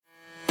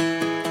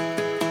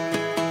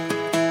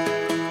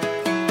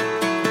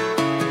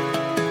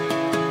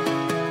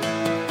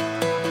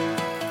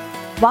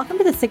Welcome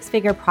to the Six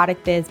Figure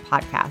Product Biz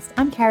podcast.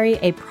 I'm Carrie,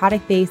 a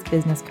product-based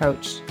business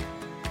coach.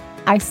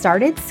 I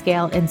started,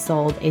 scaled, and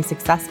sold a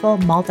successful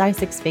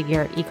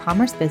multi-six-figure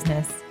e-commerce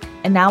business,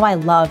 and now I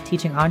love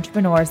teaching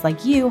entrepreneurs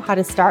like you how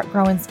to start,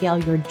 grow, and scale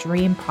your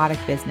dream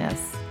product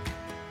business.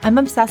 I'm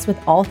obsessed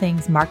with all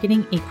things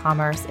marketing,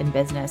 e-commerce, and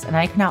business, and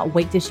I cannot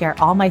wait to share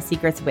all my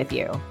secrets with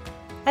you.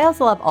 I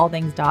also love all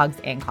things dogs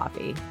and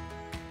coffee.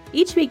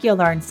 Each week, you'll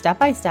learn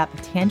step-by-step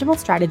tangible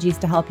strategies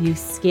to help you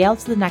scale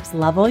to the next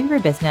level of your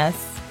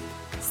business,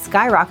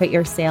 skyrocket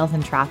your sales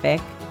and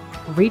traffic,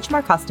 reach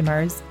more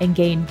customers, and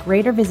gain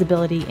greater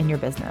visibility in your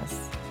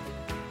business.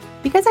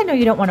 Because I know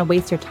you don't want to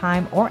waste your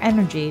time or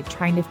energy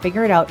trying to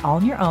figure it out all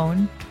on your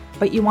own,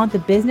 but you want the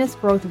business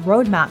growth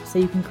roadmap so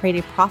you can create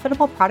a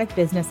profitable product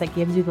business that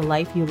gives you the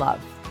life you love.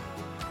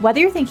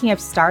 Whether you're thinking of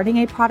starting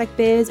a product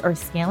biz or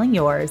scaling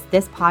yours,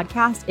 this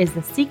podcast is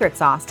the secret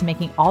sauce to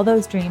making all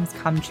those dreams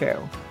come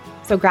true.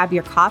 So grab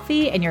your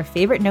coffee and your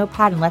favorite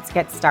notepad and let's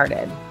get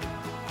started.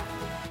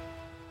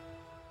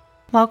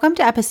 Welcome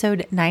to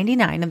episode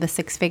 99 of the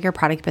Six Figure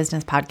Product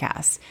Business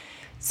Podcast.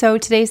 So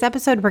today's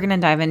episode, we're going to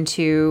dive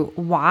into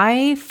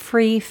why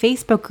free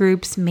Facebook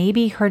groups may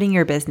be hurting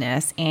your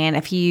business. And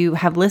if you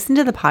have listened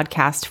to the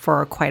podcast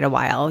for quite a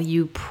while,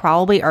 you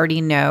probably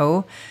already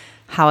know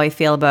how I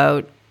feel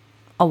about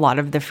a lot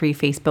of the free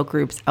Facebook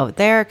groups out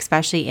there,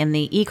 especially in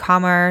the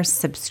e-commerce,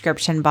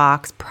 subscription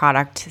box,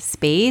 product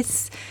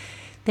space.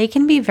 They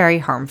can be very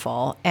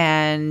harmful,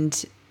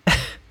 and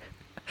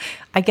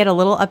I get a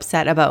little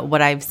upset about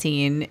what I've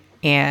seen,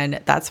 and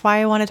that's why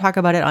I want to talk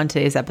about it on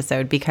today's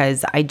episode,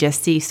 because I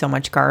just see so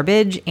much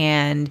garbage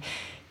and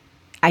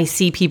I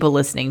see people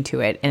listening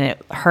to it, and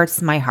it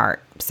hurts my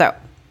heart. So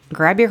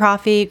grab your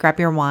coffee, grab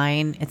your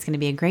wine. It's going to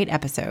be a great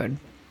episode.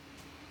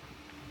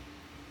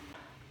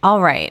 All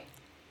right,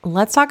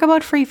 let's talk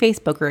about free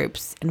Facebook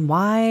groups and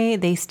why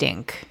they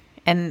stink.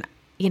 And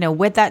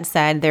with that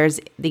said, there's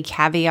the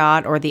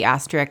caveat or the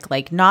asterisk,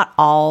 like not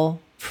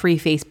all free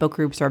Facebook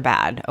groups are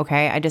bad,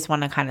 okay? I just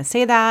want to kind of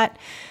say that,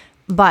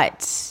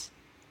 but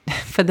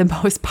for the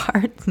most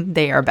part,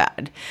 they are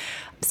bad.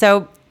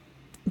 So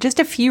just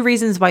a few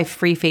reasons why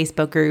free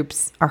Facebook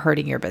groups are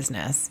hurting your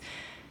business.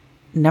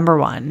 Number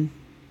one,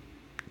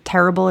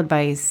 terrible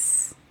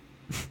advice.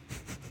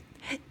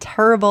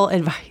 Terrible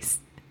advice.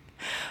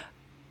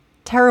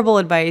 Terrible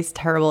advice,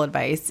 terrible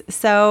advice.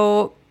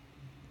 So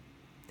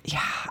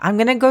yeah, I'm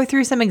going to go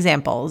through some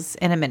examples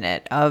in a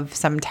minute of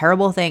some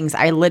terrible things.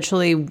 I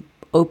literally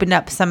opened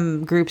up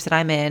some groups that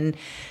I'm in,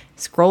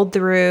 scrolled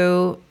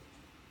through,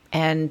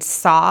 and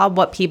saw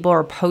what people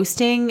were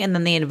posting and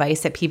then the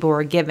advice that people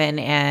were given.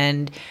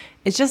 And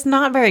it's just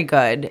not very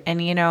good. And,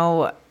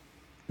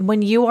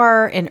 when you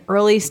are an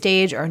early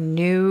stage or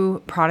new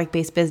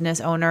product-based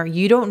business owner,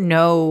 you don't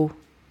know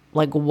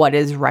like what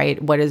is right,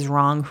 what is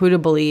wrong, who to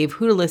believe,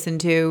 who to listen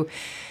to.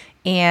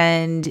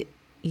 And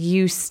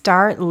you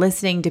start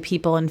listening to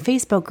people in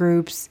Facebook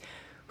groups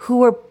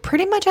who are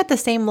pretty much at the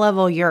same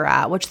level you're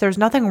at, which there's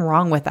nothing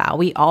wrong with that.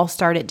 We all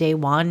start at day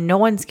one. No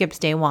one skips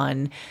day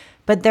one.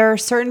 But there are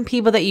certain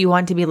people that you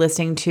want to be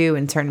listening to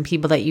and certain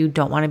people that you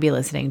don't want to be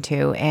listening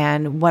to.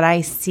 And what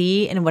I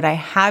see and what I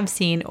have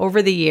seen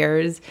over the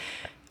years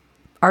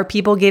are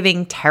people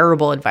giving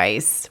terrible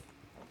advice.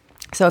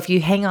 So if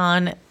you hang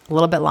on a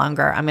little bit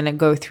longer, I'm going to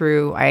go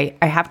through, I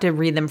have to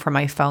read them from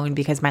my phone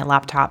because my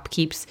laptop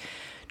keeps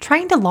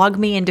trying to log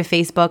me into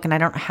Facebook and I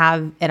don't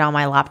have it on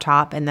my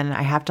laptop, and then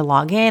I have to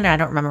log in and I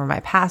don't remember my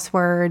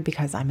password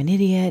because I'm an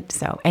idiot.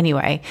 So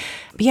anyway,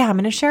 but yeah, I'm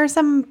going to share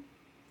some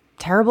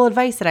terrible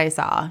advice that I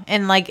saw.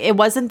 And it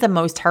wasn't the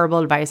most terrible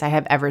advice I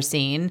have ever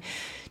seen.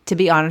 To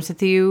be honest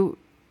with you,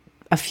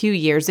 a few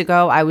years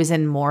ago,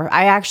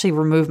 I actually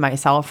removed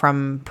myself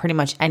from pretty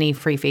much any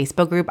free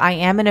Facebook group. I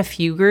am in a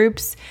few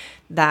groups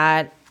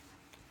that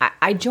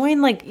I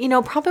join,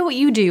 probably what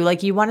you do.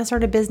 You want to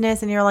start a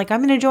business and you're like, I'm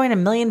going to join a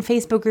million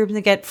Facebook groups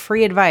and get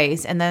free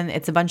advice. And then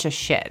it's a bunch of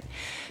shit.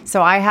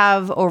 So I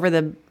have, over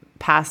the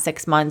past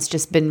 6 months,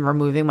 just been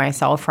removing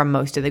myself from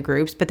most of the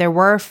groups. But there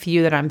were a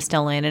few that I'm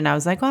still in. And I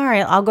was like, all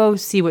right, I'll go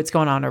see what's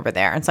going on over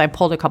there. And so I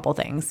pulled a couple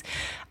things.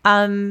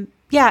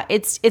 Yeah,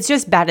 it's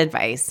just bad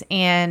advice.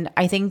 And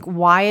I think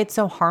why it's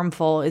so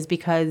harmful is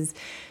because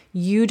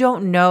you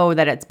don't know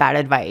that it's bad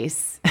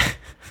advice.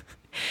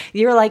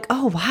 You're like,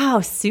 oh,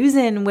 wow,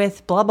 Susan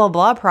with blah, blah,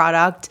 blah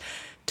product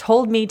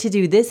told me to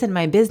do this in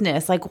my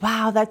business. Like,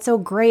 wow, that's so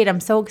great. I'm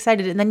so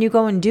excited. And then you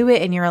go and do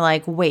it and you're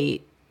like,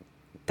 wait,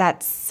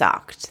 that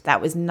sucked.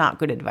 That was not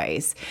good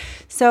advice.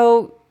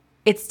 So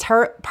it's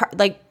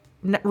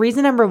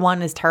reason number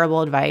one is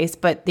terrible advice.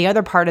 But the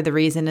other part of the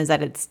reason is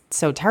that it's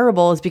so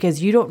terrible is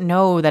because you don't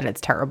know that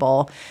it's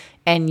terrible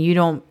and you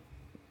don't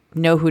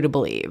know who to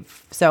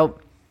believe. So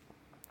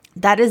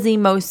that is the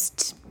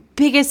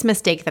biggest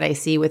mistake that I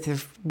see with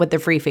the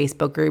free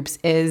Facebook groups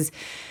is,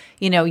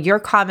 you're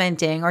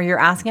commenting or you're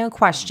asking a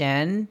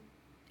question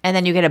and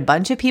then you get a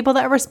bunch of people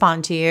that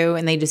respond to you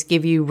and they just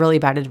give you really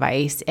bad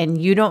advice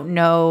and you don't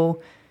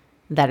know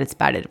that it's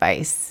bad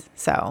advice.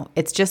 So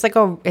it's just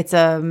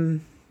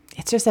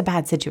it's just a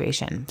bad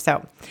situation.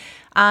 So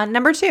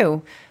number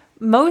two,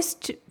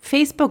 most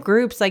Facebook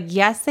groups, like,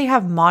 yes, they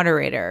have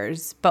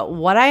moderators, but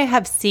what I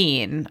have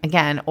seen,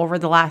 again, over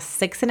the last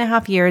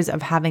 6.5 years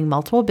of having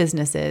multiple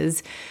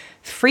businesses,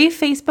 free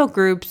Facebook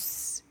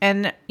groups,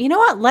 and you know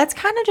what? Let's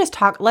kind of just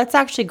talk, let's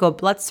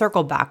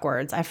circle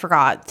backwards. I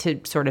forgot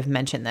to sort of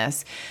mention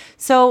this.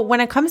 So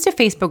when it comes to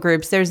Facebook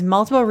groups, there's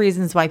multiple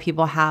reasons why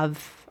people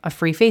have a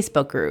free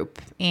Facebook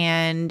group,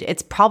 and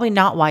it's probably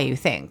not why you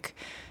think.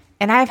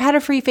 And I've had a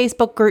free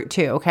Facebook group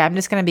too. Okay. I'm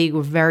just going to be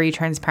very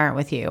transparent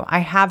with you. I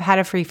have had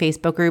a free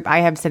Facebook group. I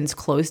have since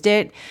closed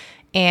it.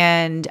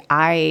 And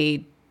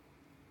I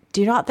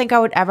do not think I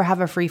would ever have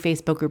a free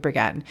Facebook group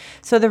again.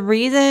 So the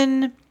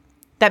reason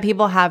that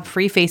people have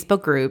free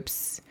Facebook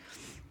groups,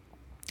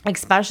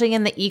 especially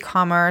in the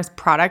e-commerce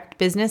product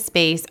business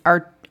space,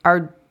 are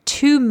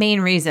two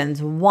main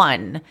reasons.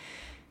 One,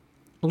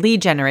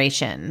 lead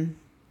generation.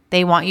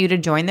 They want you to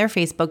join their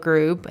Facebook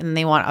group, and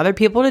they want other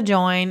people to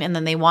join, and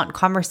then they want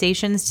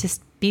conversations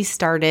to be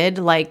started,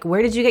 like,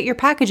 where did you get your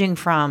packaging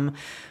from?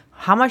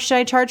 How much should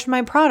I charge for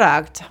my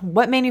product?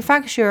 What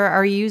manufacturer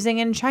are you using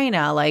in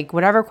China? Like,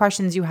 whatever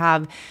questions you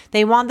have,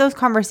 they want those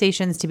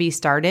conversations to be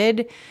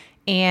started,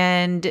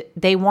 and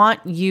they want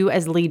you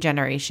as lead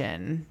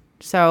generation.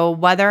 So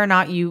whether or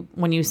not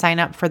when you sign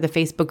up for the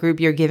Facebook group,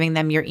 you're giving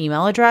them your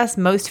email address,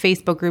 most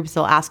Facebook groups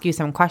will ask you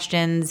some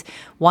questions.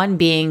 One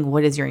being,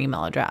 what is your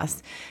email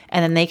address?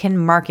 And then they can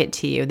market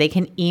to you. They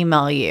can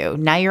email you.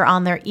 Now you're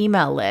on their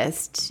email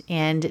list,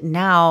 and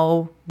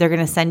now they're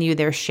going to send you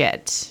their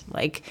shit,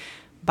 like,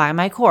 buy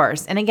my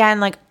course. And again,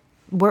 like,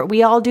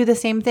 we all do the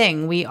same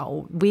thing.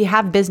 We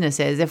have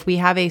businesses. If we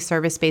have a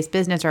service-based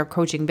business or a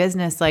coaching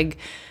business, like,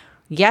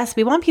 yes,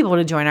 we want people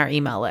to join our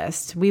email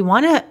list. We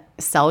want to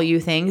sell you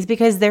things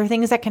because they're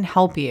things that can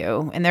help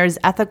you. And there's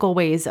ethical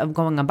ways of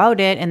going about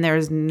it, and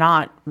there's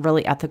not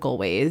really ethical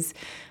ways.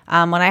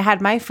 When I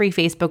had my free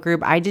Facebook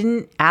group, I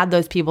didn't add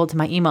those people to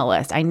my email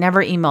list. I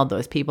never emailed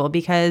those people,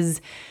 because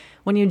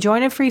when you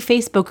join a free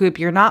Facebook group,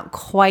 you're not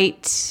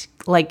quite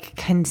like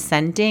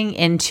consenting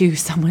into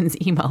someone's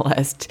email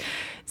list.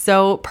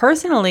 So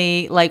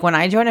personally, like, when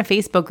I join a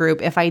Facebook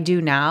group, if I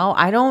do now,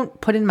 I don't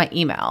put in my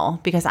email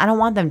because I don't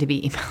want them to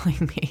be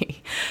emailing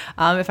me.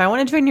 If I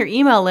want to join your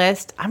email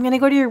list, I'm going to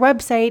go to your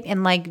website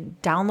and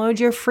like download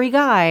your free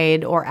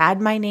guide or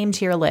add my name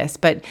to your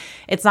list, but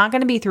it's not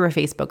going to be through a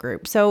Facebook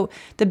group. So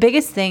the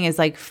biggest thing is,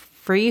 like,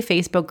 free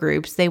Facebook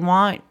groups,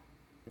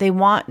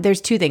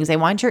 there's two things. They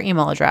want your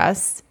email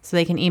address so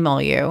they can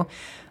email you.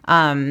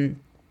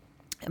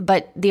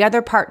 But the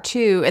other part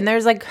too, and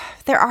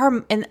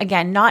and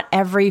again, not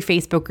every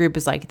Facebook group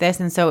is like this.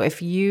 And so if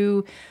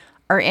you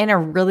are in a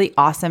really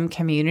awesome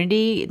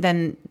community,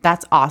 then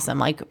that's awesome.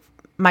 Like,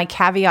 my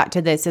caveat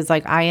to this is,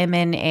 like, I am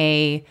in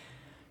a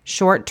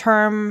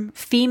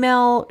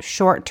female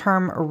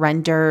short-term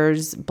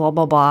renters, blah,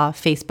 blah, blah,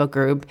 Facebook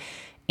group.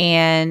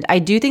 And I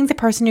do think the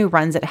person who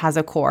runs it has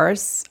a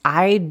course.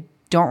 I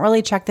don't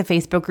really check the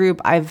Facebook group.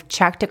 I've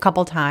checked a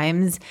couple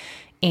times,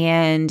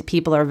 and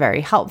people are very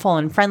helpful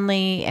and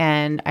friendly.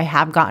 And I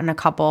have gotten a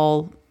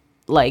couple,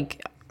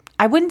 like,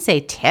 I wouldn't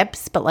say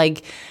tips, but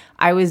like,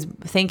 I was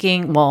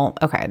thinking, well,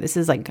 okay, this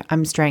is like,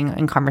 I'm straying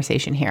in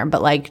conversation here,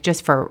 but like,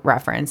 just for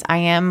reference, I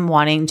am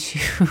wanting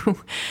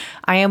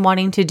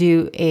to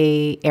do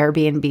a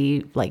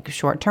Airbnb, like,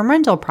 short-term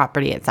rental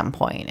property at some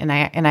point.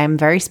 And I'm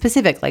very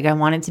specific. Like, I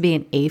want it to be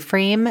an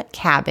A-frame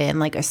cabin,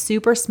 like a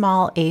super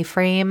small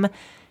A-frame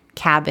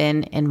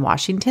cabin in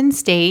Washington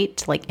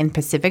State, like in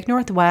Pacific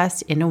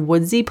Northwest, in a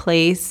woodsy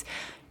place.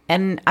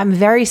 And I'm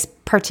very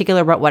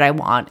particular about what I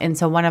want. And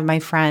so one of my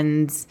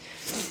friends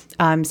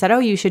said, oh,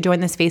 you should join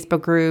this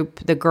Facebook group.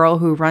 The girl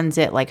who runs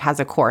it, like, has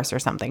a course or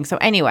something. So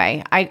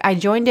anyway, I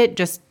joined it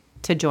just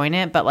to join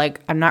it, but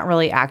like, I'm not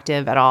really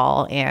active at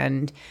all.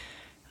 And,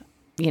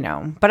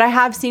 but I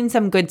have seen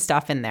some good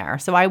stuff in there.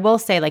 So I will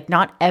say, like,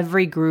 not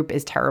every group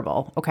is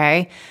terrible.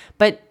 Okay.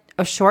 But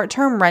a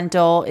short-term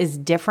rental is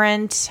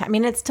different. I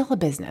mean, it's still a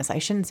business. I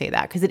shouldn't say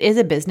that, because it is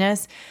a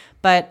business,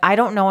 but I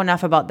don't know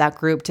enough about that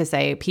group to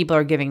say people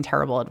are giving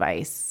terrible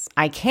advice.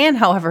 I can,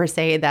 however,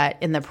 say that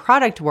in the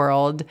product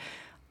world,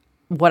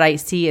 what I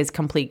see is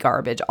complete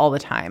garbage all the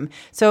time.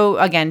 So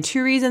again,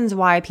 two reasons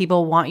why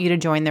people want you to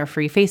join their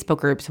free Facebook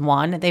groups.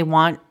 One, they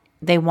want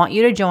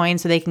you to join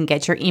so they can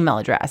get your email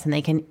address and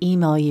they can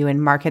email you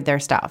and market their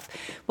stuff,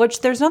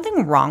 which there's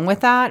nothing wrong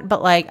with that.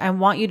 But like, I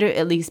want you to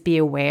at least be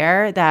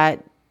aware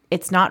that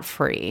it's not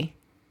free.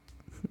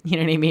 You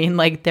know what I mean?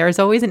 Like, there's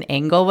always an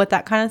angle with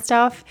that kind of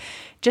stuff.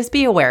 Just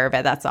be aware of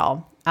it. That's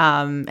all.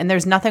 And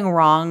there's nothing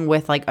wrong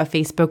with like a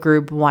Facebook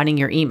group wanting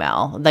your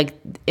email. Like,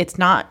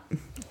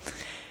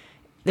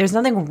 there's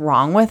nothing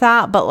wrong with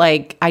that, but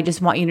like, I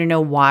just want you to know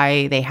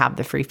why they have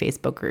the free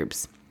Facebook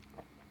groups.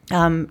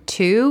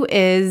 Two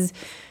is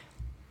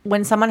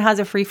when someone has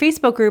a free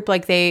Facebook group,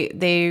 like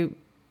they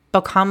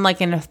become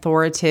like an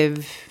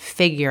authoritative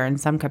figure in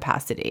some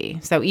capacity.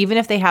 So even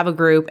if they have a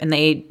group and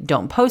they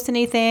don't post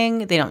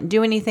anything, they don't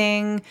do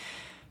anything,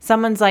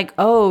 someone's like,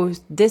 oh,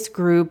 this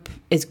group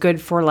is good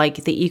for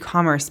like the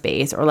e-commerce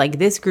space, or like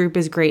this group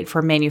is great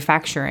for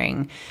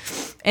manufacturing.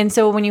 And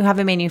so when you have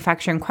a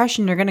manufacturing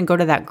question, you're going to go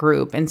to that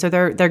group. And so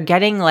they're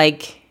getting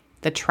like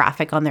the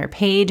traffic on their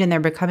page, and they're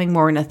becoming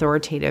more an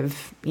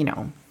authoritative,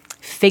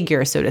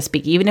 figure, so to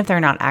speak, even if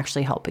they're not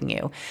actually helping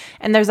you.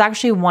 And there's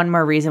actually one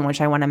more reason, which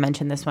I want to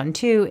mention this one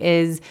too,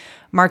 is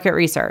market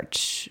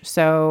research.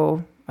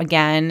 So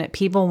again,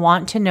 people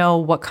want to know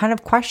what kind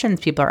of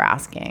questions people are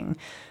asking.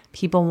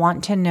 People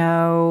want to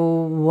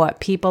know what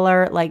people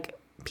are like.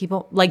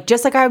 People like,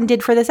 just like I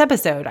did for this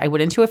episode, I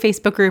went into a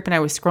Facebook group and I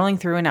was scrolling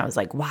through and I was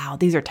like, wow,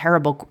 these are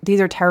terrible.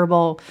 These are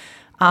terrible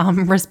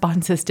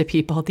responses to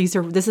people.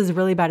 This is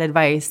really bad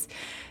advice.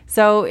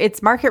 So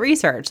it's market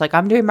research. Like,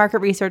 I'm doing market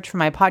research for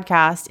my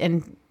podcast,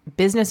 and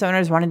business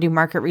owners want to do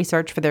market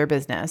research for their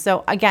business.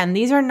 So again,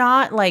 these are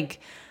not like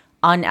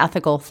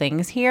unethical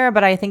things here,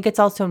 but I think it's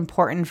also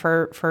important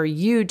for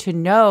you to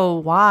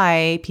know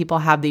why people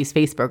have these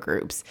Facebook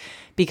groups,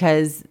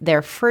 because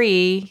they're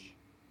free,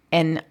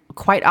 and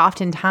quite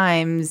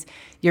oftentimes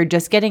you're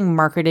just getting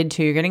marketed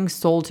to, you're getting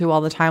sold to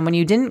all the time when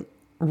you didn't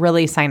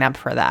really sign up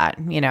for that,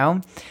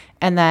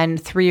 And then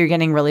 3, you're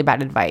getting really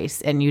bad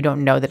advice and you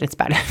don't know that it's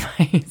bad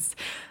advice.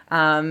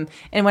 And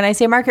when I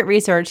say market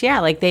research,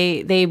 like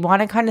they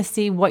want to kind of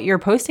see what you're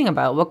posting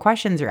about, what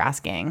questions you're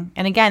asking.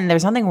 And again,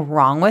 there's nothing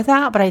wrong with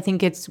that, but I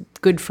think it's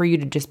good for you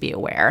to just be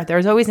aware.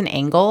 There's always an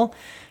angle,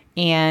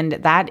 and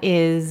that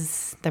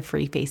is the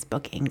free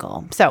Facebook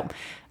angle. So,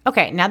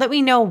 okay, now that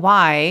we know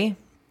why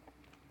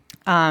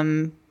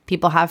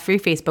people have free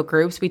Facebook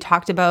groups, we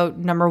talked about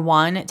number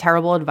 1,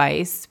 terrible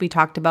advice. We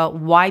talked about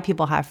why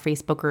people have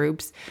Facebook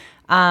groups.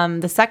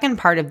 The second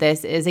part of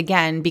this is,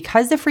 again,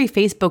 because the free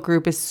Facebook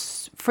group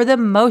is for the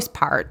most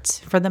part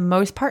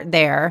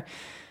there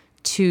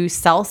to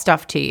sell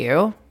stuff to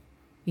you.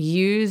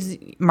 Use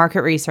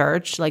market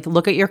research, like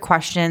look at your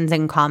questions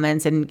and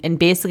comments and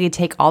basically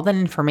take all that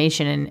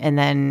information and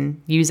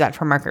then use that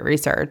for market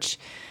research.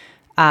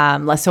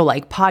 So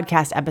like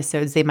podcast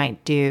episodes they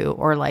might do,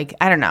 or like,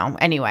 I don't know.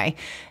 Anyway.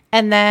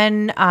 And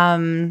then,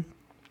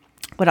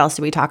 what else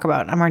do we talk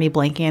about? I'm already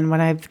blanking what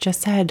I've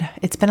just said.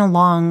 It's been a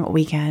long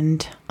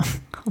weekend, I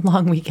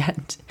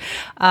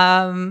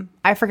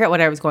forget what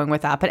I was going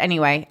with that, but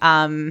anyway,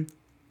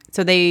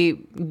 so they,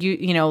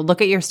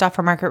 look at your stuff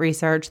for market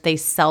research. They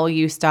sell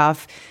you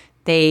stuff.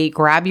 They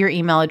grab your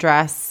email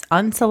address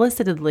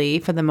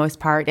unsolicitedly for the most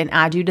part and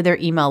add you to their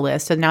email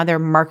list. So now they're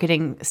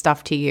marketing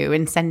stuff to you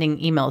and sending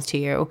emails to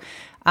you.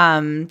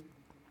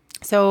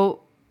 So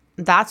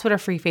that's what a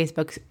free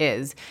Facebook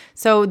is.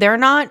 So they're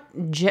not,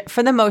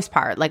 for the most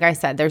part, like I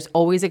said, there's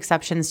always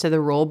exceptions to the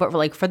rule,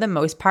 but for the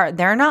most part,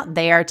 they're not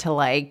there to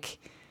like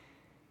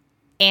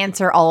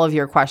answer all of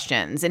your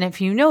questions. And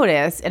if you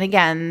notice, and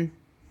again,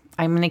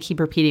 I'm going to keep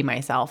repeating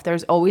myself,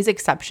 there's always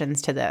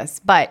exceptions to this,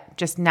 but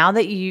just now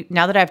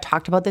that I've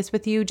talked about this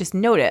with you, just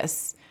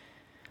notice,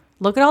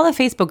 look at all the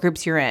Facebook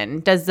groups you're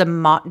in. Does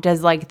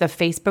like the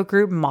Facebook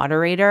group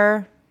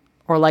moderator,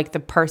 or like the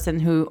person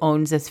who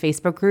owns this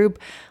Facebook group,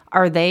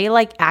 are they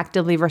like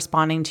actively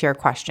responding to your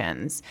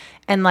questions?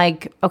 And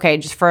like, okay,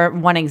 just for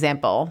one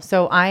example.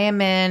 So I am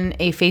in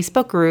a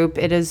Facebook group.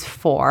 It is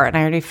for, and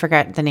I already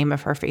forget the name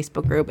of her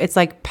Facebook group. It's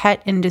like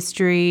pet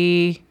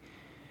industry.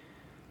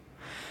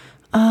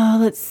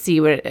 Let's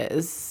see what it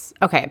is.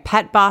 Okay,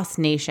 Pet Boss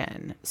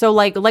Nation. So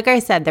like I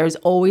said, there's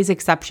always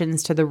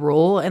exceptions to the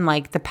rule, and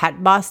like the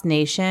Pet Boss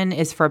Nation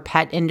is for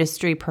pet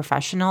industry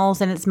professionals,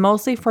 and it's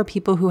mostly for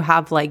people who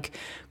have like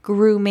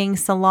grooming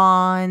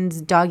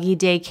salons, doggy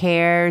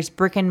daycares,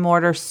 brick and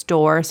mortar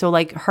store. So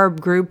like her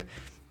group,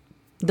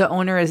 the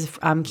owner is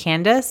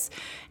Candace,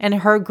 and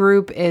her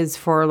group is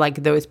for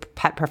like those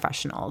pet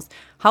professionals.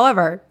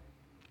 However,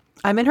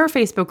 I'm in her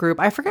Facebook group.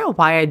 I forget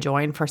why I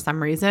joined for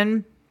some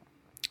reason,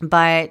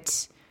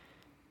 but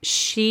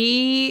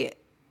she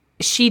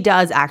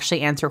does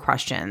actually answer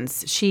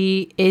questions.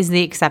 She is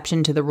the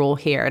exception to the rule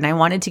here. And I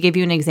wanted to give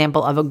you an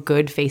example of a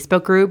good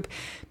Facebook group,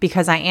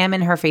 because I am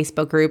in her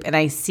Facebook group and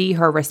I see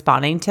her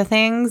responding to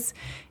things,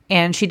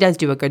 and she does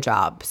do a good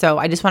job. So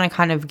I just want to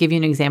kind of give you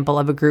an example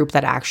of a group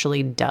that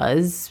actually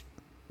does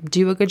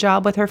do a good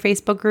job with her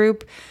Facebook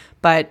group.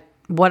 But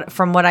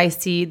from what I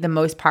see, the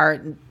most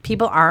part,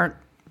 people aren't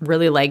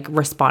really like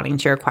responding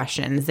to your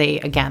questions.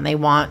 They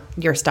want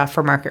your stuff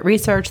for market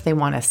research. They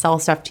want to sell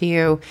stuff to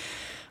you.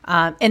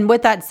 And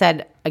with that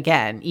said,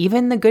 again,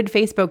 even the good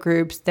Facebook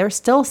groups, they're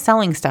still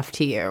selling stuff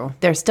to you.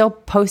 They're still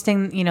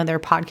posting, their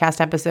podcast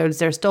episodes.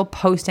 They're still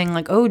posting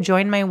like, oh,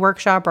 join my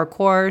workshop or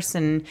course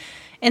and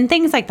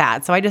things like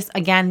that. So I just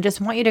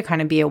want you to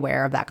kind of be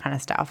aware of that kind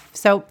of stuff.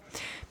 So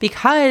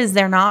because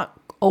they're not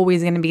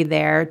always going to be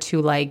there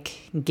to like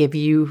give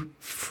you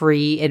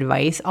free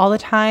advice all the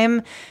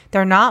time,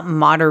 they're not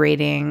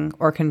moderating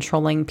or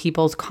controlling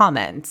people's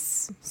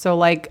comments. So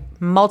like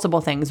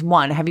multiple things.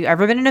 One, have you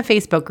ever been in a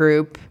Facebook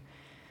group?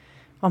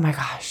 Oh my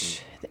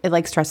gosh, it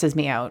like stresses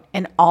me out.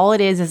 And all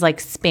it is like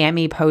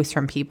spammy posts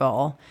from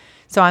people.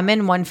 So I'm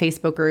in one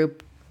Facebook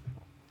group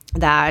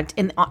that,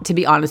 and to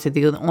be honest with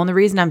you, the only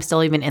reason I'm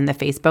still even in the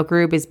Facebook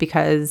group is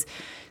because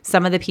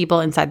some of the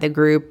people inside the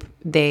group,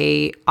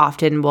 they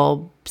often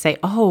will say,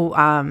 "Oh,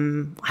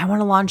 I want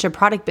to launch a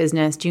product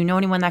business. Do you know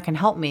anyone that can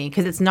help me?"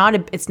 Because it's not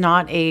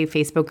a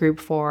Facebook group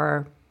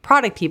for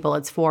product people.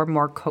 It's for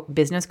more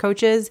business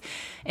coaches.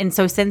 And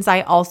so since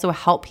I also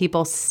help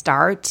people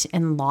start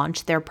and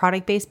launch their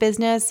product-based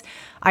business,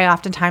 I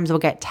oftentimes will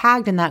get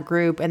tagged in that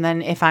group. And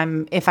then if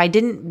I'm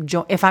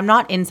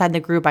not inside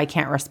the group, I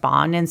can't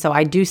respond. And so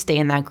I do stay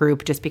in that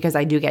group just because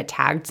I do get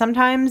tagged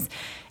sometimes.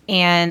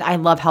 And I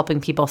love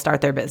helping people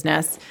start their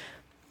business.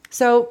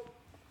 So,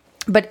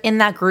 but in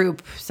that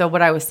group, so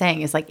what I was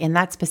saying is like in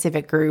that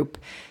specific group,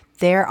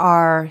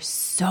 it's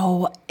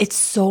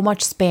so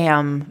much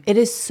spam. It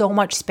is so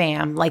much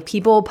spam. Like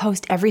people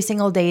post every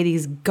single day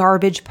these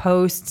garbage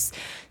posts,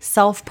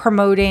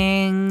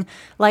 self-promoting,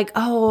 like,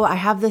 "Oh, I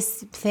have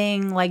this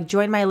thing, like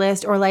join my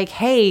list," or like,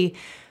 "Hey,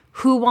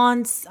 who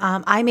wants,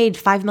 I made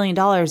 $5 million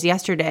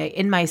yesterday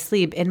in my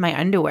sleep, in my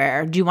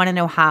underwear. Do you want to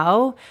know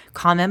how?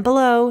 Comment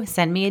below,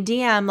 send me a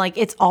DM." Like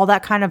it's all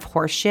that kind of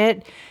horse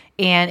shit.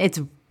 And it's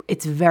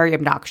very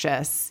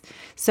obnoxious.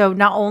 So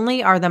not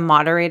only are the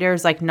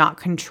moderators like not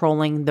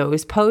controlling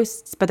those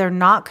posts, but they're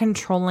not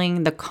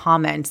controlling the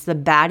comments, the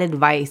bad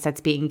advice that's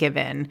being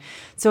given.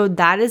 So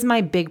that is my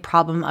big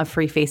problem of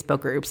free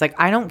Facebook groups. Like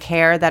I don't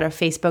care that a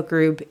Facebook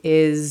group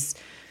is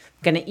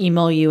going to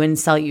email you and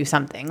sell you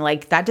something.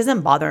 Like that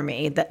doesn't bother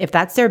me. If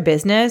that's their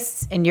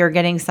business and you're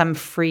getting some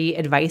free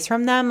advice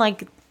from them,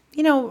 like,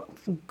 you know,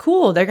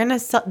 cool. They're going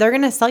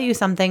to sell you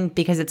something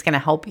because it's going to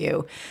help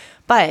you.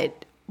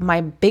 But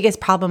my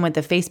biggest problem with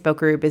the Facebook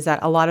group is that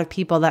a lot of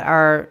people that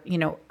are, you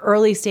know,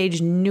 early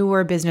stage,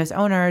 newer business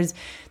owners,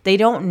 they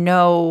don't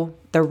know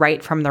the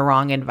right from the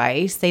wrong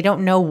advice. They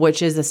don't know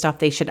which is the stuff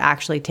they should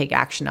actually take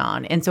action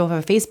on. And so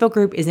if a Facebook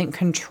group isn't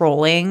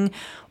controlling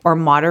or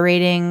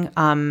moderating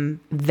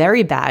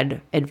very bad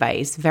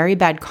advice, very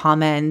bad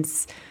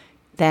comments,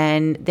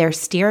 then they're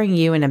steering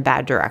you in a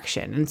bad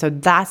direction. And so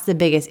that's the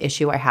biggest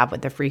issue I have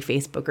with the free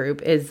Facebook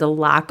group is the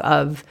lack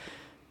of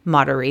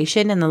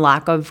moderation and the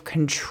lack of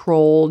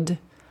controlled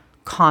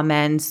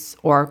comments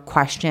or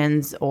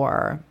questions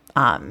or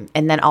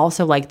and then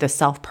also like the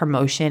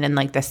self-promotion and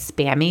like the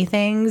spammy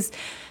things.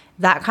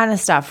 That kind of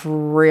stuff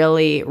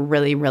really,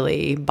 really,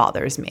 really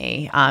bothers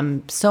me.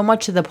 So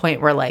much to the point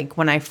where like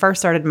when I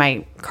first started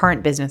my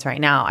current business right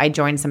now, I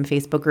joined some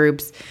Facebook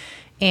groups.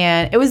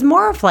 And it was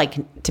more of like,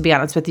 to be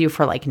honest with you,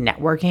 for like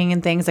networking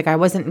and things. Like I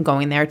wasn't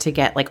going there to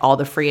get like all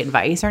the free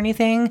advice or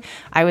anything.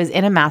 I was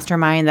in a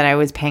mastermind that I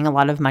was paying a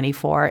lot of money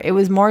for. It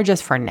was more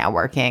just for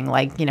networking.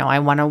 Like, you know,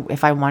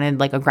 if I wanted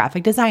like a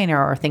graphic designer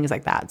or things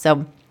like that.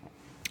 So,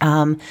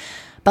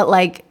 but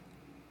like,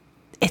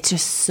 it's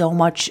just so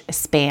much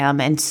spam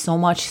and so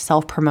much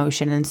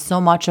self-promotion and so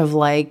much of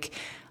like,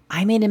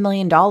 I made $1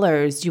 million.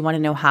 Do you want to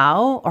know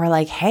how? Or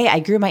like, hey,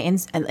 I grew my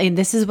and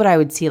this is what I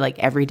would see like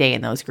every day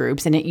in those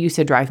groups. And it used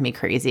to drive me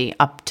crazy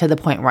up to the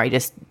point where I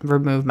just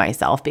removed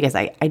myself because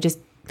I just,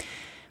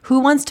 who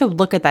wants to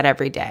look at that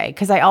every day?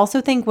 Because I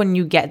also think when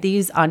you get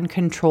these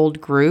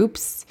uncontrolled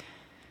groups,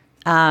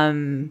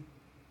 there's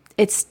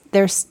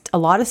a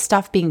lot of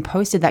stuff being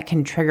posted that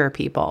can trigger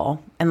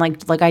people. And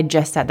like I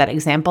just said, that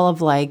example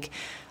of like,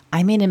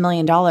 I made $1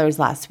 million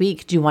last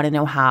week. Do you want to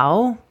know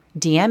how?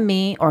 DM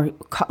me or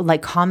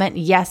like comment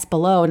yes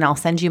below and I'll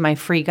send you my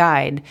free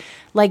guide.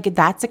 Like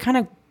that's the kind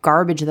of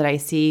garbage that I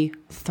see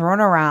thrown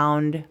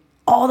around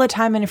all the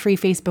time in free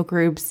Facebook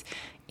groups.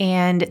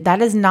 And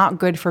that is not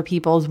good for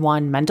people's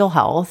mental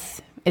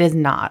health. It is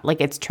not.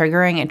 Like it's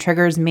triggering. It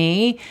triggers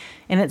me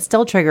and it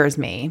still triggers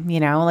me. You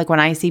know, like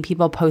when I see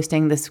people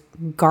posting this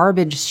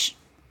garbage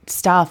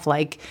stuff,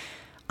 like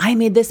I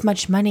made this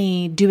much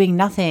money doing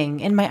nothing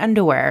in my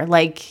underwear.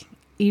 Like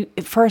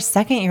for a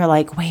second, you're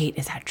like, wait,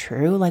 is that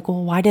true? Like,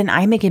 well, why didn't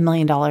I make $1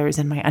 million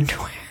in my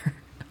underwear?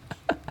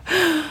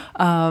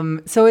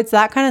 So it's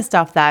that kind of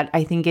stuff that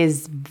I think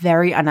is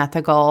very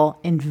unethical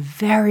and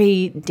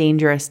very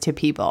dangerous to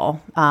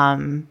people.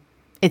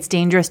 It's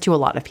dangerous to a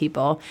lot of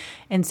people.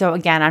 And so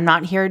again, I'm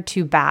not here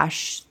to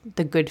bash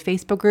the good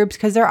Facebook groups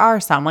because there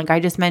are some. Like I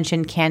just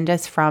mentioned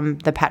Candace from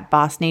the Pet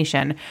Boss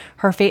Nation.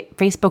 Her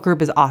Facebook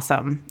group is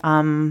awesome.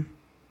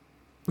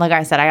 Like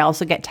I said, I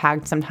also get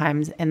tagged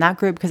sometimes in that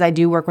group because I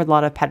do work with a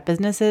lot of pet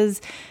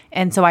businesses.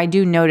 And so I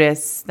do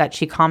notice that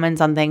she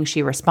comments on things,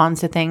 she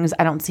responds to things.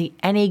 I don't see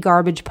any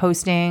garbage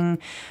posting.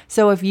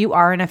 So if you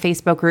are in a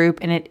Facebook group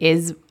and it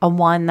is a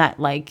one that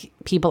like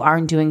people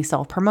aren't doing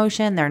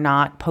self-promotion, they're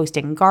not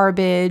posting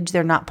garbage,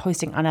 they're not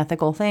posting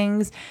unethical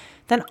things,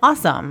 then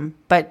awesome.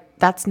 But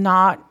that's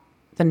not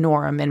the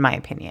norm in my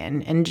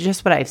opinion and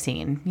just what I've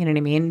seen. You know what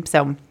I mean?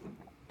 So,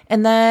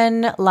 and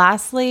then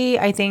lastly,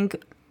 I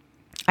think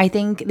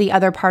the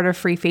other part of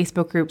free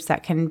Facebook groups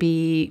that can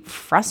be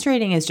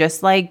frustrating is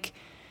just like,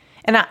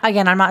 and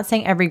again, I'm not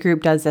saying every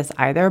group does this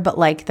either, but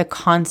like the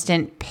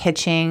constant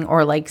pitching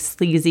or like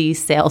sleazy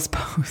sales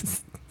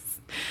posts.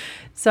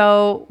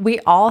 So we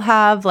all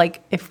have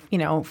like, if, you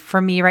know, for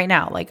me right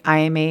now, like I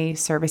am a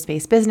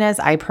service-based business.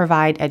 I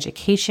provide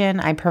education.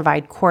 I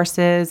provide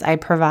courses. I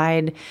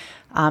provide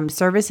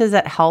services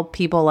that help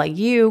people like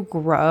you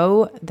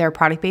grow their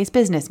product-based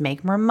business,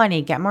 make more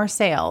money, get more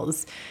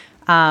sales.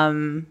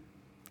 And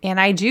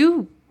I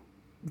do,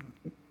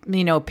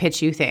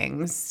 pitch you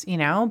things,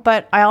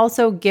 but I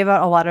also give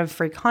out a lot of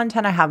free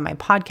content. I have my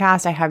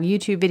podcast, I have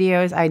YouTube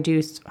videos, I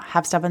do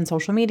have stuff on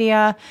social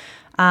media.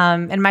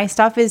 And my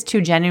stuff is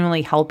to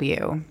genuinely help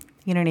you.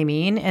 You know what I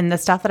mean? And the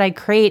stuff that I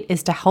create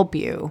is to help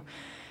you.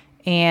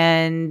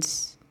 And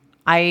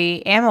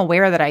I am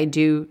aware that I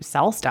do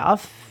sell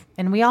stuff,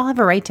 and we all have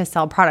a right to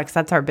sell products.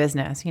 That's our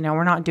business.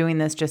 We're not doing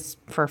this just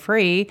for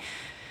free.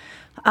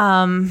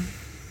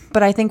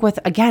 But I think what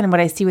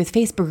I see with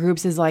Facebook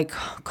groups is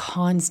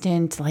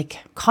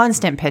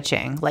constant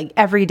pitching, like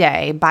every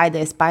day, buy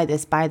this, buy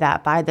this, buy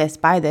that, buy this,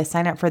 buy this,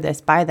 sign up for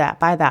this, buy that,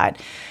 buy that.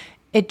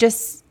 It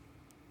just,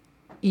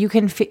 you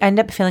can end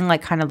up feeling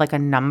kind of like a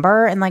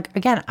number. And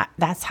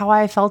that's how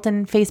I felt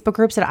in Facebook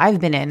groups that I've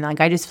been in.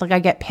 I just feel like I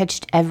get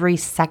pitched every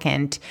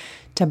second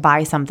to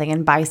buy something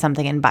and buy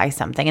something and buy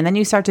something. And then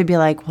you start to be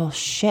like, well,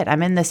 shit,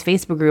 I'm in this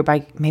Facebook group.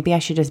 Maybe I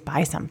should just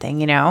buy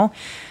something,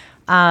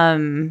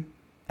 And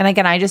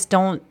again,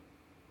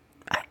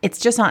 it's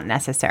just not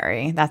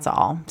necessary. That's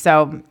all.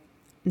 So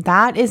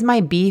that is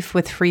my beef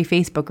with free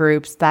Facebook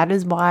groups. That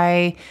is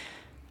why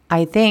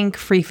I think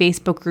free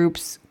Facebook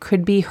groups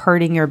could be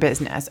hurting your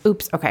business.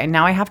 Oops. Okay.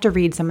 Now I have to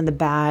read some of the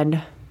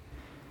bad.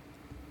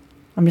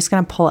 I'm just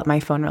going to pull up my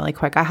phone really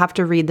quick. I have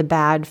to read the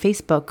bad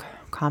Facebook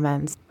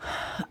comments.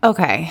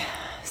 Okay.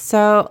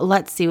 So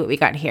let's see what we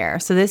got here.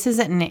 So this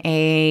isn't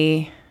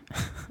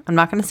I'm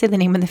not going to say the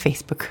name of the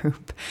Facebook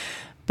group,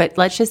 but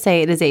let's just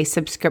say it is a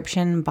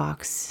subscription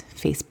box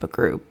Facebook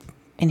group.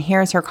 And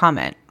here's her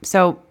comment.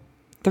 So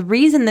the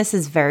reason this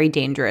is very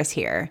dangerous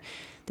here,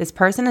 this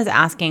person is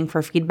asking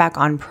for feedback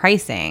on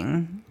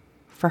pricing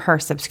for her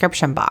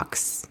subscription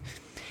box.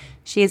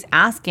 She is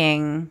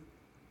asking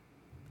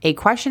a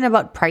question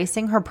about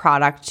pricing her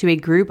product to a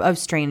group of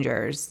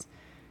strangers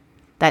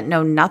that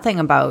know nothing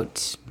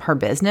about her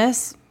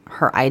business,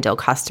 her ideal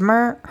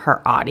customer,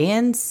 her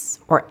audience,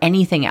 or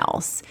anything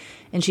else.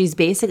 And she's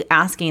basically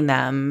asking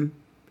them,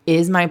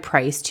 is my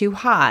price too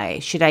high?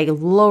 Should I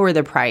lower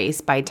the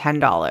price by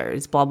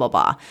 $10? Blah, blah,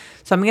 blah.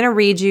 So I'm going to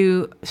read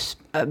you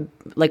a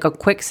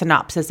quick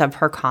synopsis of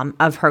her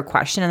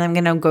question, and I'm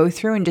going to go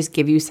through and just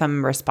give you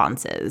some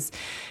responses.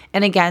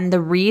 And again, the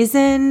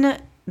reason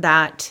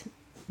that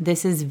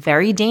this is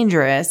very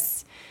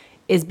dangerous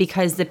is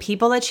because the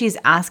people that she's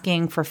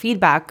asking for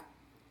feedback,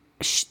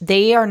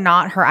 they are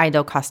not her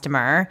ideal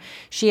customer.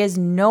 She has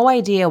no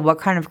idea what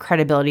kind of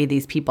credibility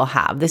these people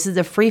have. This is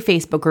a free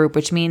Facebook group,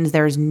 which means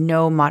there's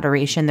no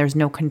moderation, there's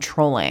no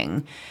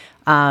controlling.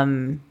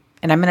 And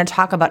I'm going to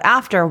talk about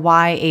after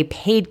why a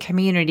paid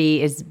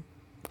community is,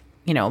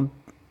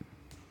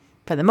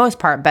 for the most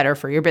part, better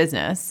for your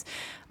business.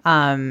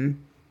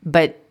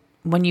 But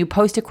when you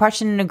post a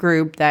question in a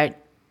group that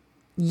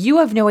you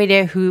have no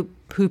idea who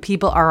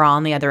people are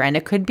on the other end,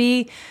 it could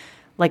be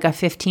like a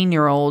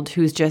 15-year-old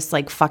who's just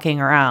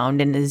fucking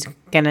around and is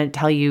going to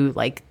tell you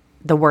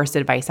the worst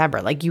advice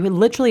ever. You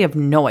literally have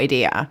no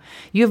idea.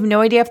 You have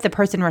no idea if the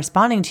person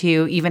responding to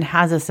you even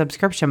has a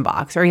subscription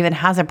box or even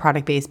has a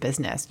product-based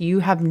business. You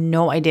have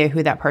no idea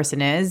who that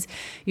person is.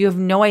 You have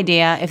no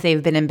idea if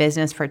they've been in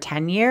business for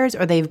 10 years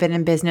or they've been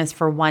in business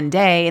for one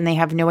day and they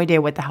have no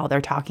idea what the hell they're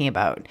talking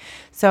about.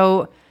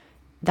 So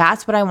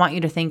that's what I want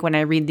you to think when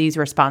I read these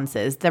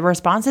responses. The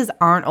responses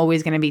aren't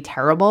always going to be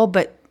terrible,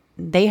 but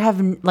they have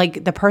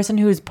the person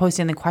who's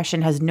posting the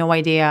question has no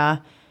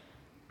idea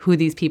who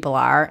these people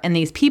are, and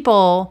these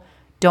people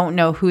don't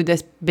know who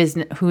this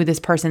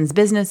person's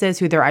business is,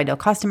 who their ideal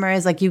customer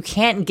is. You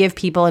can't give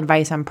people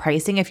advice on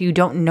pricing if you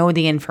don't know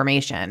the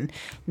information.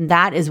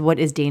 That is what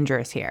is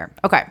dangerous here.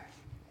 Okay.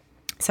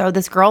 So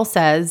this girl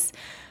says,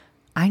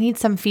 I need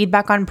some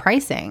feedback on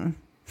pricing.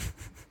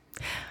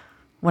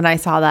 When I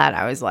saw that,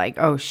 I was like,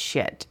 oh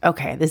shit.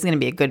 Okay, this is going to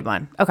be a good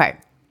one. Okay.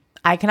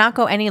 I cannot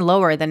go any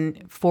lower than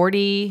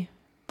 $40.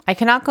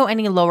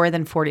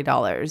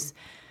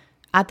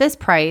 At this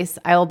price,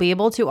 I will be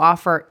able to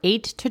offer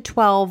 8 to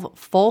 12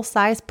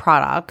 full-size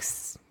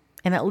products,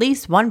 and at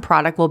least one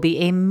product will be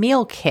a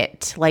meal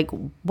kit.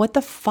 What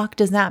the fuck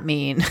does that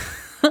mean?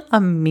 A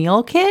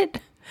meal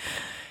kit?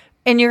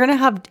 And you're going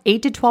to have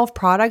 8 to 12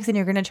 products and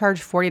you're going to charge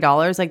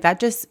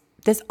 $40?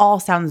 This all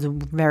sounds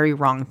very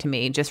wrong to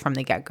me just from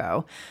the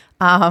get-go.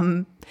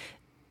 And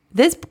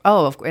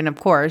of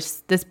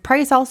course, this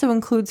price also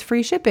includes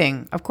free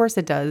shipping. Of course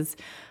it does.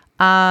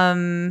 Let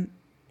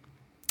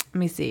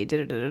me see.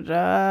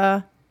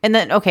 And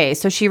then, okay,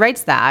 so she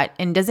writes that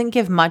and doesn't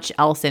give much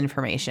else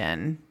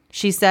information.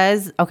 She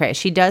says, okay,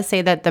 she does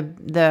say that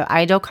the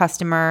ideal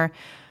customer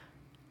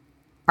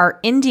are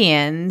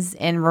Indians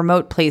in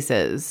remote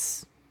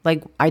places.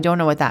 I don't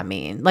know what that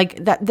means.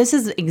 This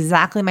is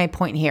exactly my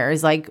point here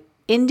is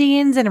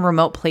Indians in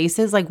remote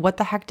places. What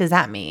the heck does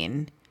that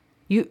mean?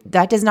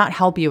 That does not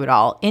help you at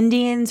all.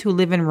 Indians who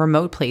live in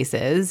remote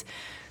places.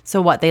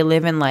 So what? They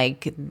live in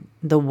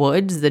the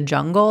woods, the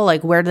jungle?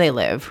 Where do they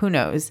live? Who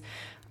knows?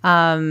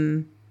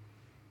 And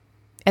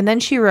then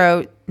she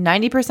wrote,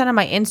 90% of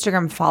my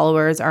Instagram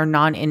followers are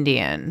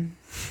non-Indian.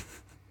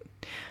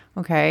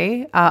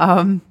 Okay.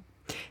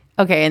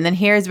 Okay. And then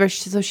here's where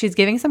she's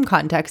giving some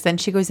context. Then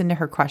she goes into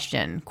her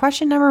question.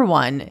 Question number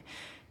 1.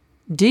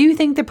 Do you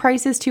think the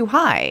price is too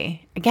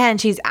high? Again,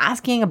 she's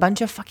asking a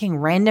bunch of fucking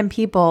random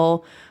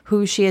people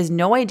who she has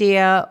no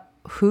idea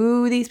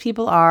who these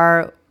people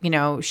are. You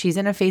know, she's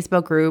in a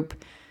Facebook group,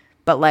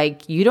 but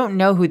like, you don't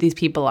know who these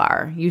people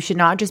are. You should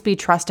not just be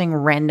trusting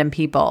random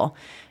people.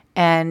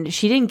 And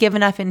she didn't give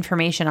enough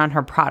information on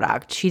her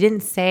product. She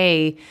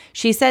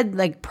said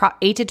like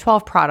 8 to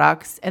 12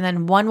 products, and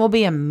then one will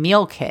be a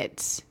meal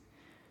kit.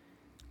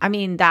 I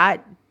mean,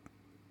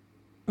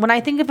 when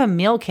I think of a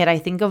meal kit, I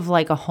think of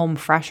like a Home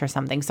Fresh or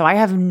something. So I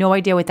have no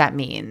idea what that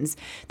means.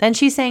 Then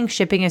she's saying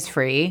shipping is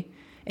free.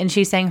 And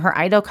she's saying her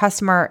ideal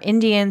customer are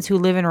Indians who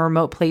live in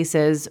remote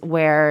places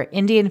where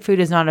Indian food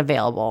is not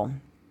available.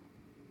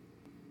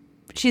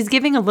 She's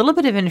giving a little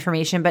bit of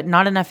information, but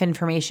not enough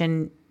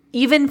information.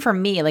 Even for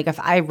me, like if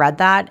I read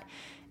that,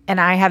 and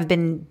I have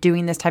been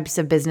doing this types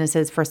of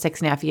businesses for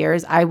 6.5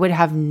 years, I would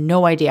have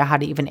no idea how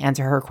to even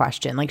answer her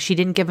question. Like, she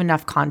didn't give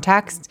enough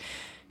context.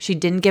 She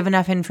didn't give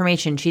enough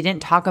information. She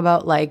didn't talk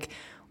about like,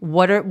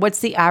 what's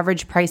the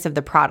average price of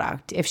the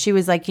product? If she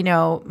was like, you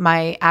know,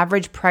 my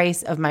average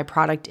price of my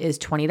product is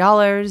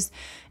 $20,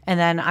 and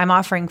then I'm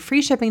offering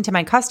free shipping to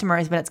my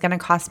customers, but it's going to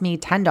cost me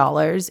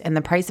 $10, and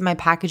the price of my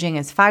packaging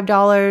is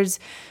 $5.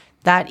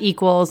 That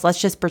equals, let's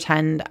just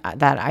pretend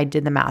that I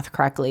did the math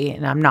correctly,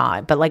 and I'm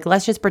not, but like,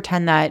 let's just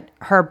pretend that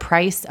her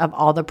price of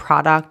all the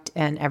product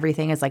and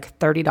everything is like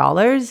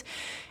 $30.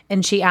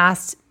 And she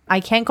asked, I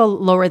can't go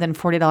lower than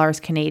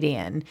 $40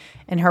 Canadian.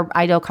 And her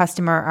ideal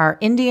customer are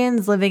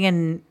Indians living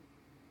in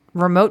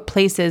remote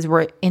places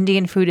where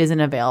Indian food isn't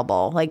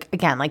available. Like,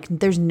 again, like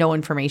there's no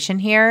information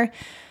here.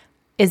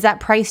 Is that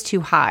price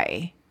too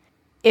high?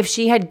 If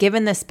she had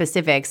given the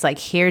specifics, like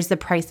here's the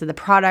price of the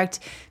product,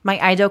 my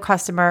ideal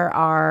customer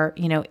are,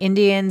 you know,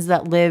 Indians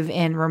that live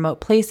in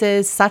remote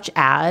places, such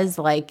as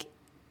like,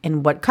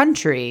 in what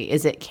country?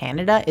 Is it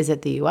Canada? Is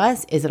it the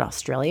US? Is it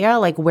Australia?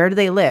 Like, where do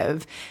they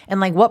live? And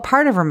like, what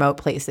part of remote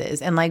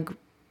places? And like,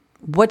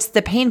 what's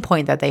the pain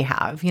point that they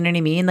have? You know what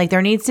I mean? Like,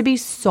 there needs to be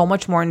so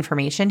much more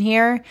information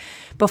here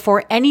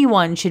before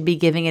anyone should be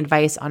giving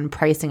advice on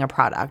pricing a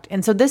product.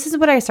 And so this is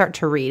what I start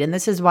to read. And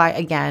this is why,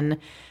 again,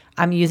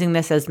 I'm using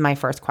this as my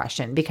first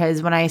question,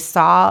 because when I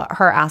saw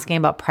her asking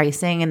about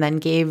pricing and then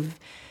gave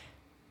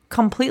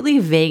completely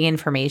vague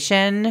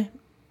information,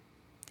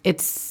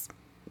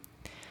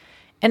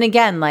 and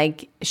again,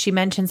 like she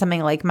mentioned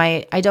something like,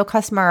 my ideal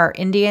customer are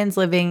Indians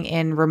living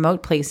in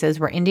remote places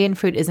where Indian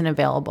food isn't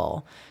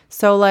available.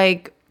 So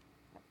like,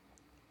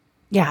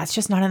 yeah, it's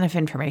just not enough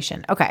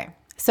information. Okay.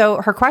 So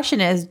her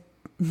question is,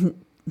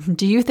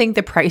 do you think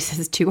the price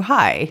is too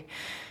high?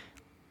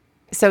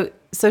 So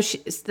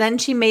then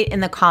she made in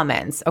the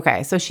comments,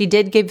 okay, so she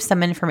did give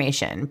some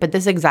information, but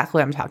this is exactly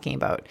what I'm talking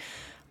about.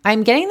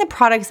 I'm getting the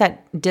products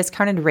at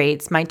discounted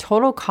rates. My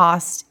total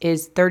cost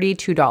is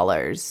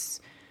 $32.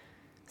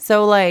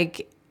 So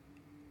like,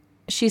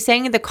 she's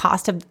saying the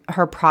cost of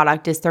her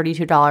product is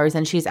 $32,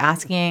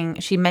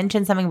 and she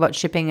mentioned something about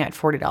shipping at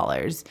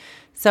 $40.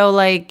 So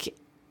like,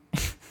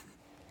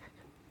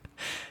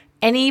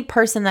 any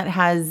person that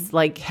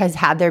has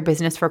had their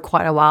business for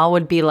quite a while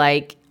would be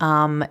like,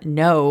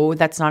 no,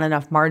 that's not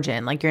enough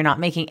margin. Like, you're not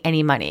making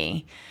any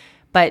money.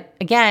 But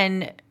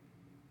again,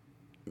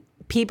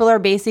 people are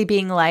basically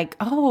being like,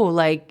 oh,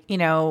 like, you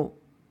know,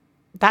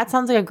 that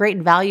sounds like a great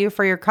value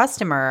for your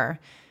customer.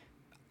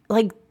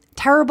 Like,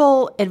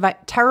 terrible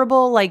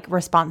like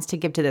response to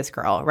give to this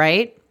girl,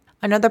 right?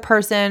 Another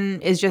person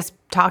is just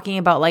talking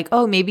about like,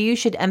 oh, maybe you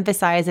should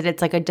emphasize that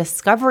it's like a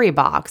discovery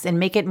box and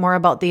make it more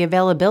about the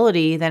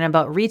availability than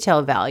about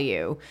retail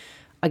value.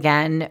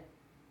 Again,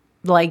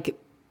 like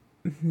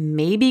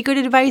maybe good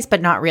advice,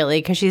 but not really,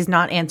 because she's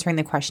not answering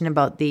the question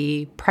about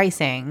the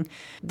pricing.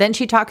 Then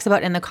she talks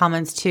about in the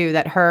comments too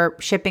that her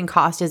shipping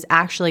cost is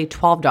actually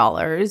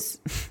 $12.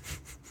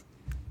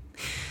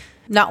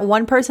 Not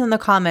one person in the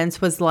comments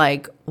was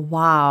like,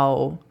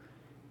 wow,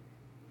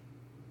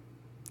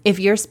 if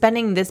you're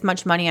spending this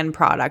much money on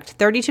product,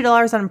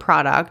 $32 on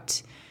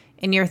product,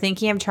 and you're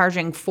thinking of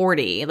charging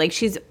 $40, like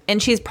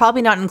she's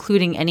probably not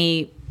including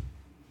any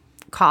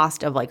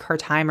cost of like her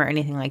time or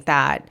anything like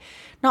that.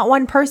 Not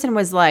one person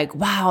was like,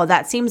 wow,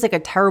 that seems like a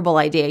terrible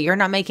idea. You're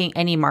not making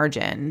any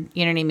margin.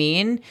 You know what I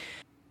mean?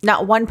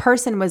 Not one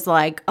person was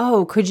like,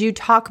 oh, could you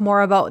talk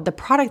more about the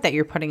product that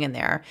you're putting in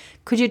there?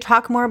 Could you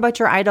talk more about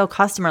your ideal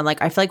customer?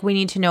 Like, I feel like we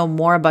need to know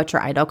more about your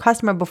ideal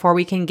customer before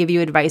we can give you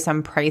advice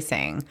on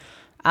pricing.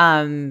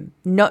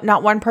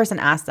 Not one person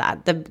asked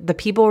that. The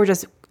people were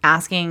just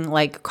asking,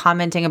 like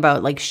commenting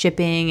about like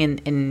shipping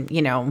and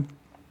you know,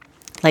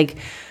 like,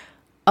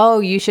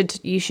 oh, you should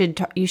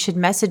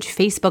message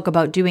Facebook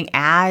about doing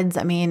ads.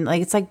 I mean,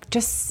 like,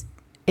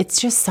 it's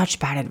just such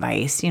bad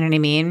advice. You know what I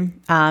mean?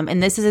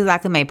 And this is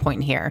exactly my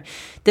point here.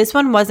 This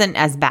one wasn't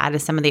as bad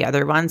as some of the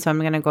other ones. So I'm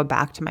going to go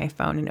back to my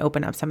phone and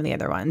open up some of the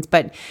other ones.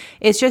 But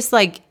it's just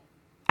like,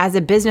 as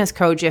a business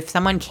coach, if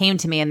someone came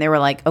to me and they were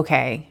like,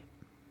 okay,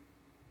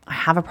 I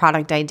have a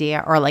product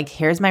idea, or like,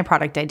 here's my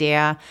product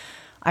idea.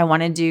 I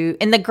want to do,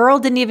 and the girl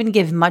didn't even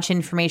give much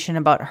information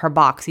about her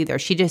box either.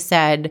 She just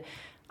said,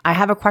 I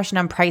have a question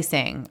on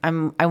pricing.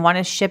 I want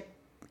to ship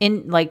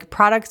in like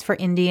products for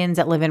Indians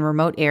that live in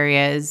remote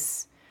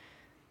areas.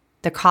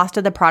 The cost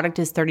of the product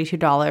is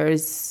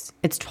 $32.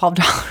 It's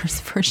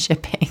 $12 for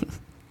shipping.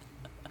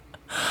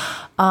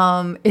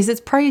 Is its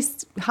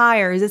price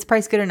high or is its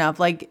price good enough?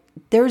 Like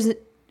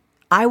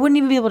I wouldn't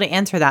even be able to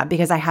answer that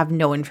because I have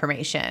no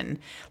information.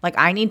 Like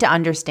I need to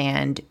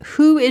understand,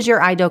 who is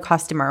your ideal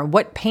customer?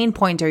 What pain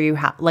point are you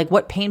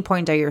what pain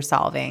point are you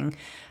solving?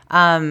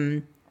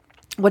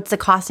 What's the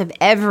cost of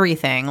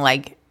everything?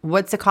 Like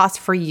what's the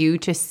cost for you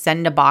to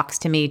send a box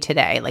to me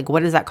today? Like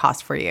what does that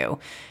cost for you?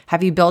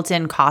 Have you built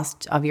in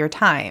cost of your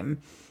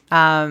time?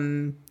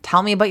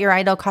 Tell me about your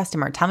ideal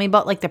customer. Tell me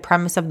about like the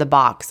premise of the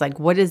box. Like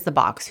what is the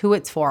box? Who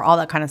it's for? All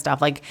that kind of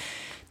stuff. Like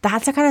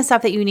that's the kind of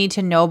stuff that you need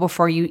to know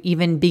before you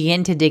even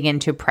begin to dig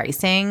into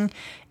pricing.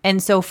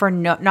 And so for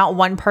not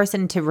one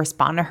person to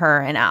respond to her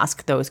and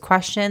ask those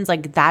questions,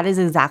 like that is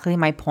exactly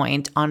my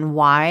point on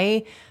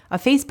why a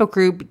Facebook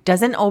group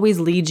doesn't always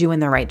lead you in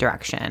the right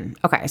direction.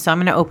 Okay, so I'm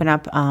going to open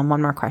up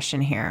one more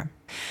question here.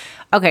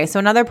 Okay, so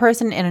another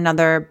person in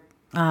another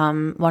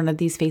one of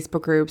these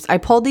Facebook groups. I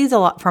pulled these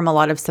from a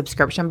lot of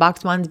subscription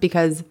box ones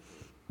because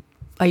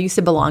I used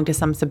to belong to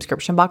some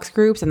subscription box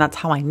groups, and that's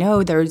how I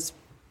know there's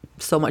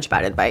so much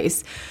bad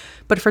advice.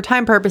 But for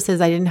time purposes,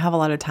 I didn't have a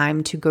lot of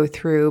time to go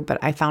through, but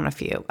I found a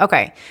few.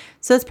 Okay,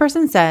 so this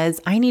person says,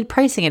 I need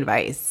pricing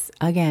advice.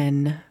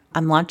 Again,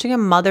 I'm launching a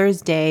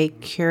Mother's Day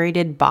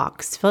curated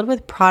box filled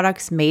with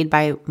products made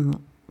by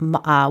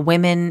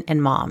women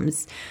and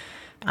moms.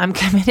 I'm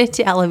committed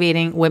to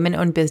elevating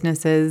women-owned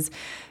businesses,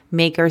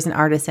 makers, and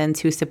artisans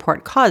who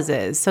support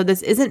causes. So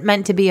this isn't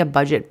meant to be a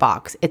budget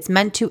box. It's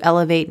meant to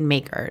elevate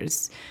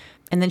makers.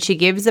 And then she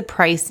gives the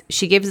price,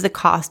 she gives the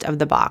cost of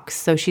the box.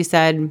 So she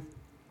said,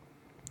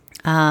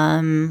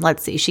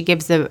 let's see, she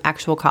gives the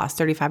actual cost,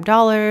 $35,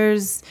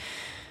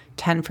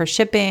 $10 for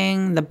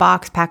shipping, the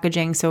box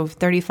packaging, so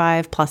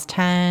 35 plus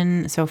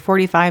 10, so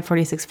 45,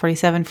 46,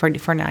 47,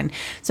 49.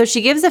 So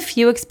she gives a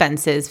few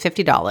expenses,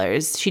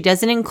 $50. She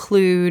doesn't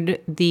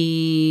include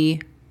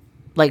the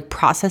like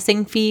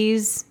processing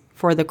fees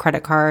for the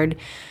credit card.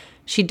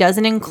 She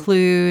doesn't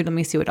include, let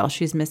me see what else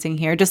she's missing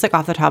here. Just like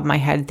off the top of my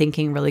head,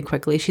 thinking really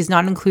quickly. She's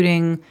not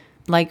including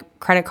like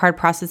credit card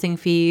processing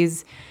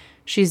fees.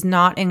 She's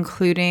not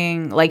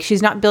including, like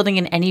she's not building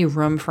in any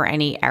room for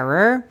any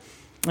error.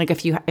 Like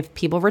if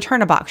people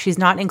return a box, she's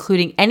not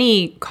including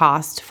any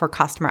cost for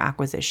customer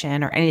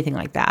acquisition or anything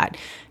like that.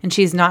 And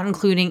she's not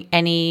including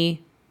anything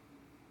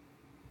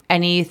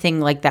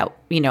like that,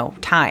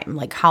 time.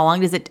 Like how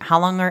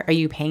long are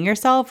you paying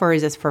yourself, or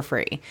is this for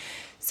free?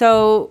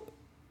 So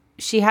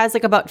she has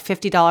like about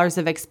 $50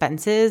 of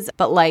expenses,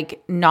 but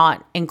like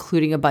not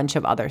including a bunch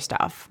of other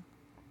stuff.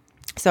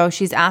 So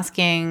she's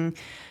asking,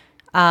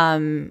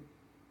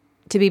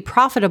 to be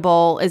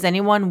profitable, is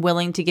anyone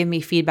willing to give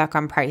me feedback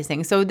on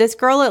pricing? So this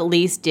girl at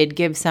least did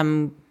give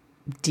some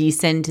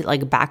decent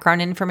like background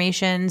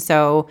information.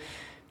 So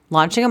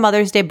launching a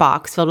Mother's Day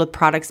box filled with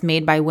products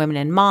made by women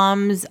and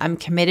moms. I'm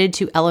committed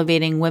to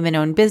elevating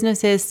women-owned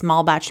businesses,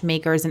 small batch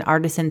makers, and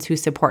artisans who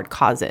support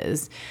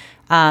causes.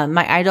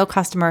 My ideal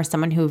customer is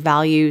someone who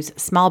values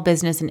small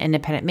business and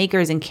independent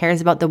makers and cares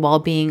about the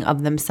well-being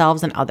of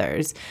themselves and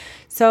others.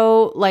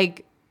 So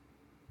like,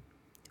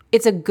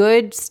 it's a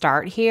good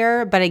start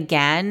here. But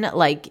again,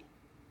 like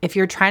if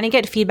you're trying to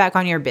get feedback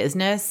on your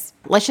business,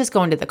 let's just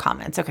go into the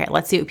comments. Okay,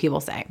 let's see what people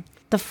say.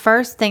 The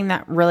first thing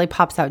that really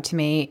pops out to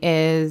me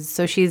is,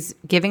 so she's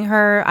giving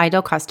her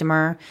ideal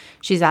customer.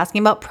 She's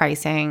asking about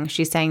pricing.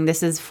 She's saying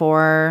this is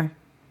for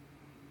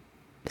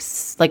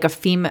like a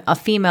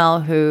female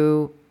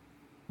who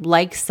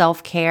likes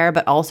self-care,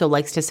 but also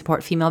likes to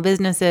support female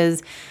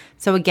businesses.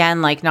 So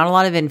again, like not a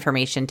lot of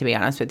information, to be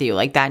honest with you.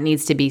 Like that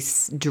needs to be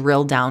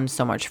drilled down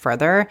so much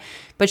further.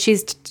 But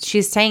she's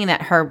saying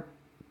that her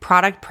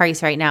product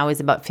price right now is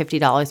about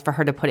 $50 for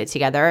her to put it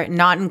together,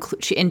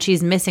 and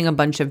she's missing a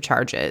bunch of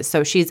charges.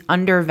 So she's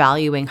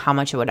undervaluing how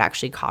much it would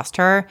actually cost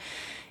her.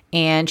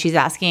 And she's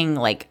asking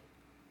like,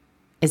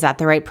 is that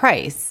the right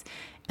price?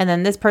 And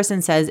then this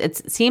person says,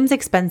 it seems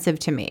expensive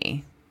to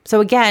me.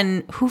 So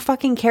again, who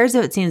fucking cares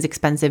if it seems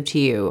expensive to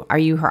you? Are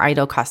you her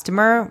ideal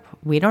customer?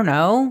 We don't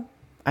know.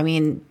 I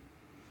mean,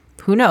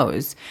 who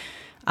knows?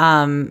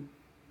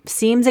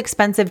 Seems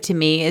expensive to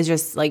me is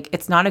just like,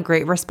 it's not a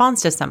great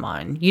response to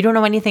someone. You don't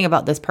know anything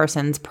about this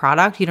person's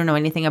product. You don't know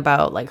anything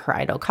about like her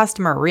ideal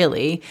customer,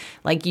 really.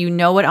 Like you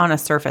know it on a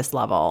surface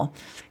level.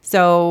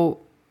 So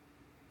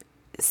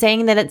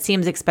saying that it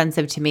seems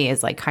expensive to me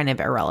is like kind of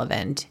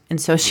irrelevant. And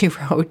so she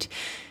wrote,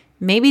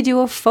 maybe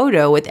do a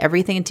photo with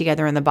everything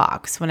together in the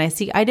box. When I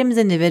see items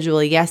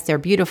individually, yes, they're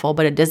beautiful,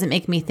 but it doesn't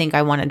make me think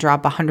I want to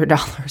drop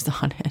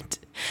 $100 on it.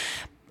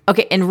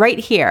 Okay, and right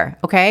here,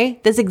 okay,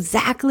 that's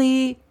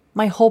exactly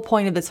my whole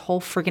point of this whole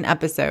freaking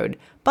episode.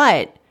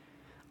 But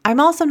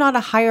I'm also not a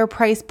higher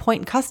price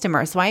point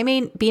customer, so I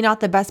may be not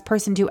the best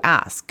person to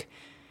ask.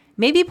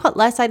 Maybe put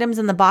less items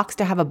in the box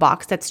to have a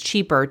box that's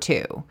cheaper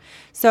too.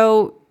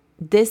 So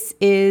this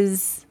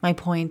is my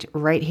point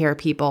right here,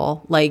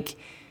 people. Like,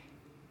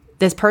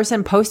 this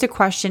person posted a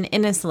question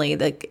innocently.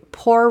 Like,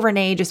 poor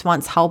Renee just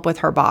wants help with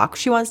her box.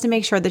 She wants to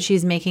make sure that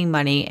she's making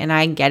money, and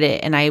I get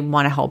it, and I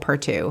want to help her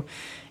too.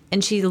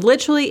 And she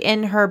literally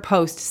in her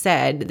post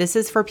said, this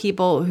is for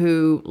people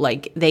who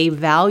like, they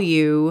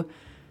value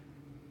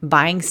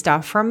buying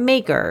stuff from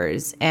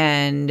makers.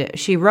 And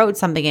she wrote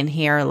something in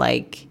here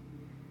like,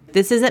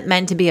 this isn't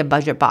meant to be a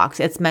budget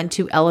box. It's meant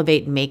to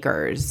elevate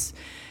makers.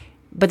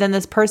 But then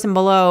this person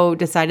below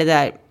decided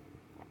that,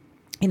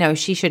 you know,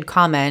 she should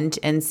comment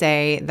and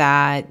say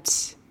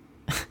that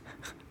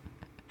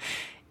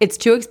it's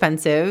too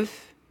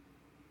expensive.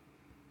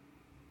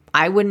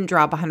 I wouldn't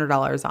drop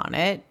 $100 on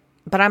it.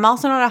 But I'm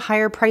also not a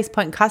higher price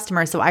point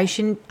customer, so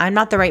I'm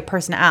not the right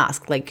person to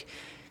ask. Like,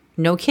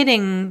 no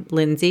kidding,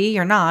 Lindsay,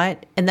 you're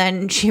not. And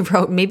then she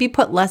wrote, maybe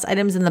put less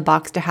items in the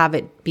box to have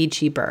it be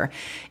cheaper.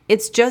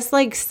 It's just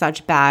like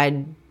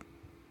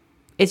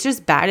it's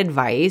just bad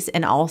advice.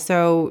 And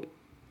also,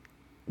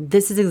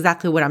 this is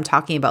exactly what I'm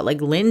talking about.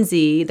 Like,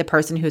 Lindsay, the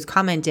person who's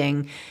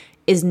commenting,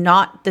 is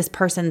not this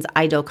person's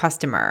ideal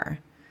customer.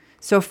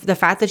 So the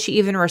fact that she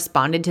even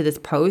responded to this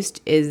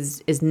post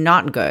is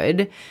not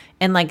good.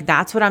 And like,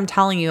 that's what I'm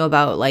telling you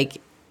about.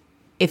 Like,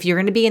 if you're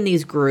going to be in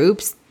these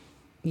groups,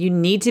 you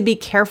need to be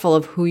careful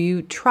of who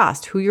you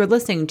trust, who you're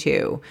listening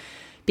to.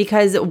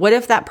 Because what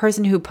if that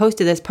person who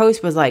posted this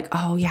post was like,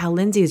 oh yeah,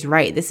 Lindsay's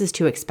right. This is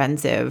too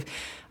expensive.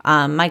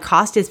 My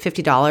cost is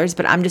 $50,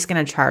 but I'm just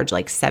going to charge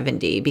like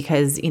 $70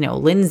 because, you know,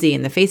 Lindsay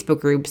in the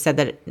Facebook group said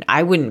that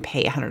I wouldn't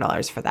pay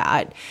 $100 for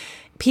that.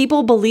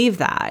 People believe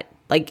that.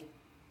 Like,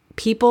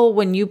 people,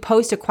 when you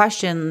post a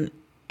question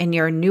and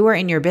you're newer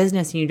in your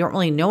business and you don't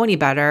really know any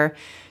better,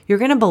 you're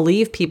going to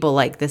believe people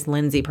like this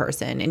Lindsay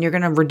person, and you're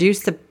going to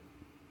reduce the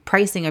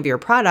pricing of your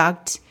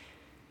product,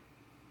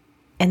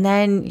 and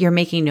then you're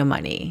making no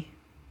money.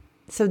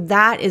 So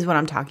that is what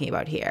I'm talking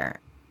about here.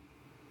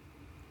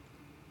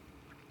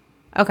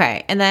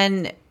 Okay. And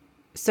then,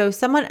 so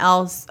someone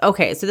else,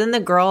 okay. So then the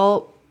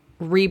girl,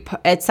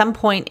 at some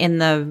point in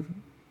the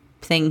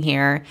thing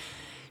here,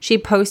 she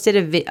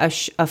posted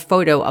a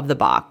photo of the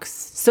box.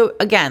 So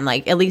again,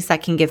 like, at least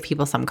that can give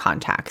people some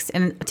context.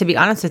 And to be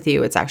honest with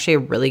you, it's actually a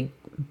really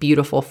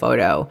beautiful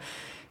photo.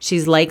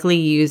 She's likely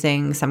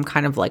using some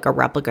kind of like a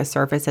replica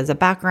surface as a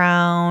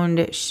background.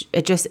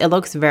 It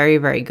looks very,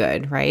 very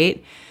good,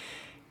 right?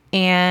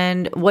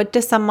 And what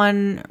does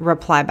someone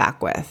reply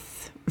back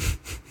with?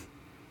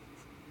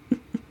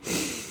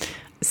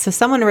 So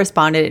someone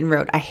responded and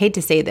wrote, I hate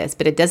to say this,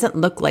 but it doesn't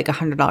look like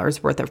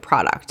 $100 worth of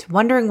product.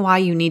 Wondering why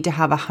you need to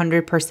have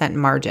 100%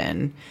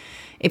 margin.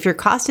 If your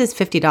cost is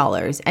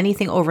 $50,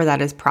 anything over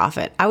that is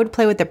profit. I would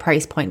play with the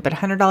price point, but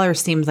 $100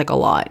 seems like a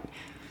lot.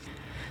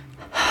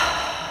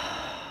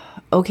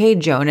 Okay,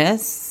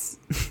 Jonas.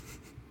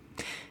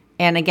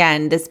 And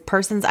again, this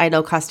person's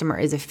ideal customer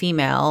is a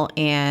female,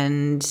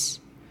 and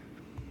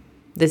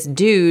this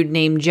dude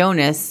named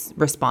Jonas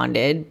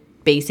responded,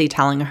 basically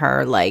telling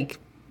her like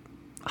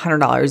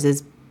 $100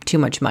 is too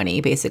much money,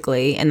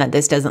 basically, and that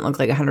this doesn't look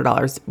like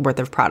 $100 worth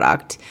of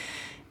product,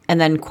 and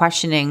then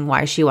questioning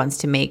why she wants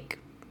to make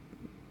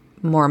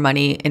more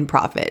money in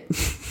profit.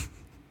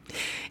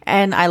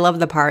 And I love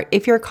the part,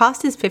 if your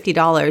cost is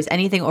 $50,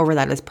 anything over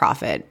that is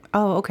profit.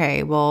 Oh,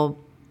 okay. Well,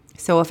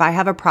 so if I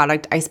have a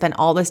product, I spent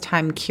all this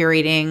time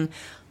curating,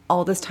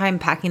 all this time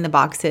packing the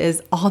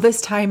boxes, all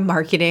this time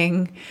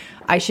marketing,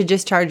 I should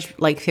just charge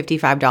like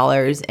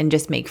 $55 and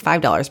just make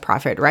 $5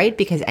 profit, right?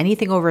 Because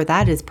anything over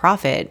that is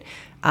profit.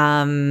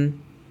 Yeah.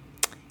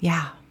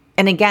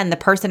 And again, the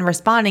person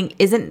responding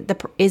isn't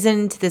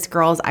this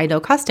girl's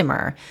ideal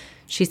customer.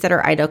 She said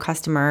her ideal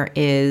customer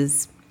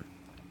is,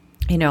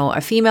 you know,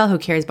 a female who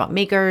cares about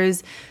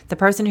makers. The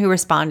person who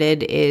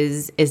responded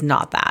is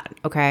not that,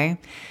 okay?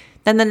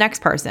 Then the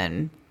next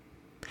person.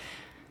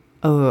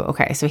 Oh,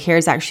 okay. So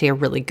here's a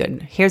really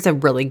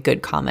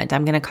good comment.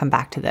 I'm going to come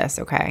back to this,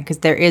 okay? Because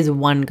there is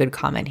one good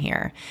comment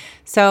here.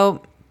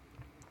 So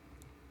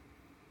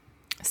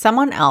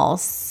someone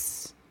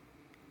else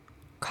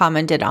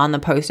commented on the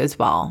post as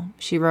well.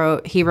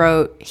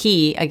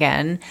 He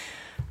again,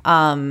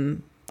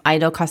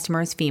 ideal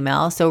customer is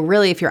female. So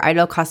really, if your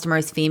ideal customer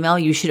is female,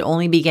 you should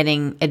only be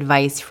getting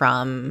advice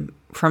from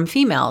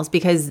females,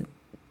 because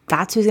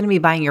that's who's going to be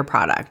buying your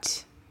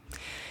product.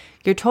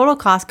 Your total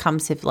cost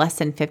comes to less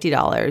than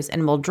 $50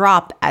 and will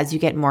drop as you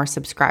get more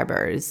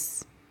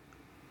subscribers.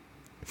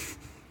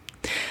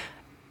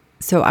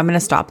 So I'm going to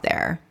stop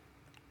there.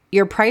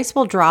 Your price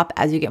will drop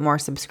as you get more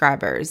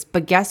subscribers.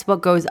 But guess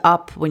what goes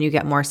up when you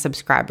get more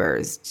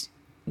subscribers?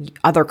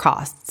 Other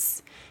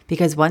costs.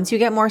 Because once you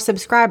get more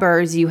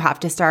subscribers, you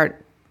have to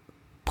start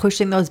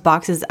pushing those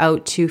boxes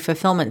out to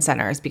fulfillment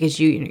centers,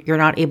 because you're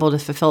not able to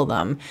fulfill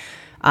them.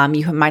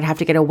 You might have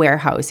to get a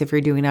warehouse if you're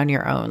doing it on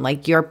your own.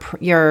 Like you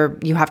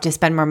have to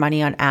spend more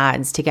money on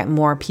ads to get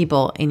more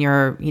people in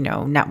your,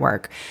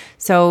 network.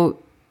 So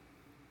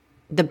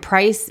the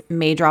price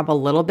may drop a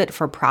little bit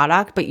for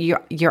product, but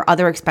your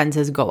other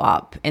expenses go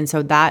up. And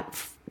so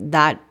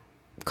that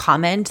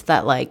comment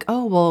that like,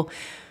 oh, well,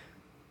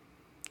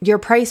 your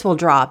price will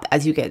drop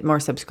as you get more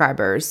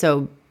subscribers.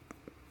 So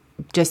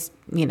just,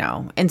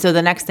 and so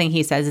the next thing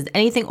he says is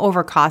anything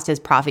over cost is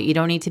profit. You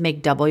don't need to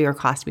make double your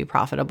cost to be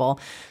profitable.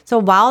 So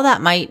while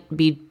that might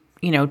be,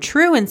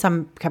 true in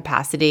some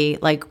capacity,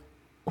 like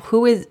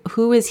who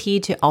is he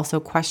to also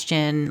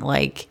question,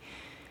 like,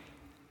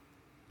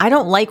 I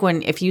don't like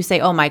if you say,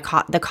 oh,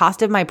 the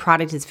cost of my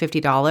product is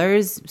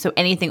 $50. So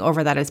anything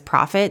over that is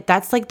profit.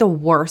 That's like the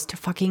worst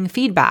fucking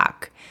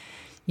feedback.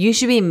 You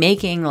should be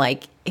making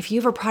like, if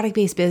you have a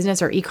product-based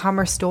business or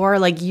e-commerce store,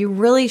 like you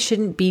really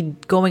shouldn't be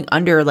going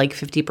under like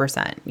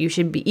 50%. You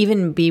should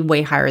even be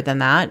way higher than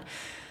that.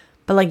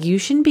 But like you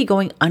shouldn't be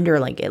going under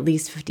like at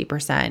least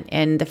 50%.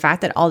 And the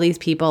fact that all these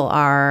people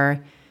are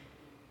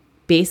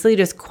basically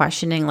just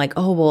questioning like,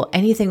 oh, well,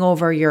 anything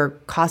over your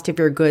cost of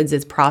your goods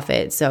is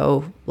profit.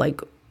 So like,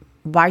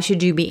 why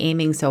should you be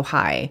aiming so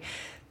high?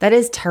 That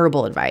is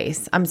terrible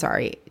advice. I'm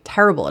sorry,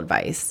 terrible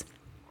advice.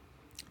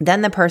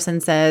 Then the person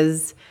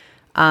says,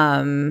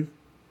 oh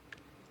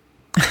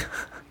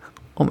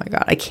my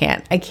God, I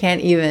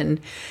can't even.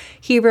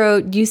 He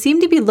wrote, you seem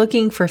to be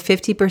looking for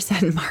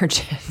 50%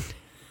 margin.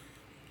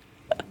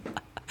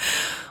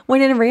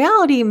 When in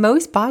reality,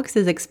 most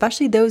boxes,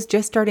 especially those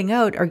just starting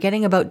out, are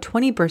getting about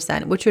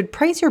 20%, which would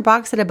price your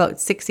box at about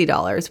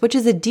 $60, which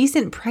is a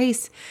decent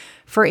price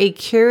for a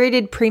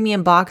curated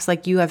premium box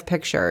like you have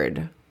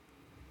pictured.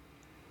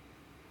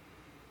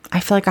 I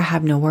feel like I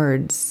have no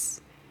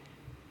words.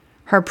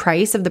 Her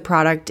price of the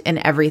product and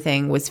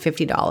everything was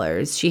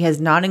 $50. She has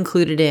not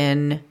included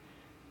in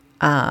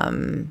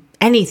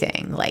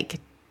anything like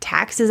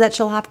taxes that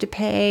she'll have to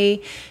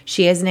pay.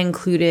 She hasn't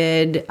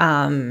included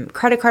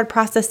credit card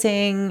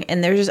processing,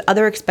 and there's just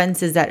other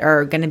expenses that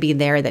are going to be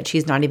there that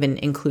she's not even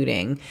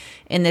including.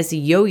 And this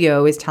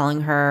yo-yo is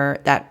telling her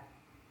that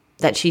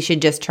she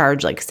should just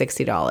charge like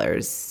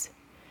 $60.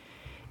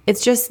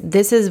 It's just,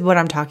 this is what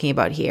I'm talking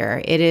about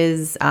here. It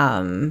is,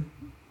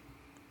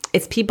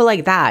 it's people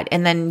like that.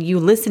 And then you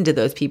listen to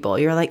those people.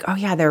 You're like, oh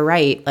yeah, they're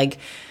right. Like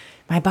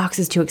my box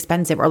is too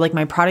expensive, or like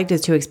my product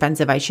is too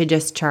expensive. I should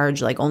just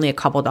charge like only a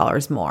couple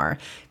dollars more.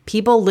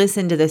 People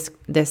listen to this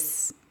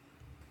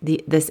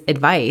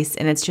advice,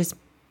 and it's just,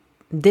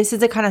 this is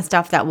the kind of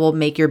stuff that will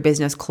make your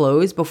business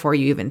close before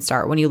you even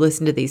start when you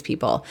listen to these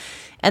people.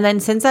 And then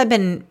since I've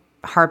been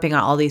harping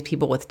on all these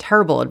people with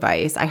terrible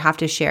advice, I have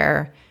to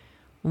share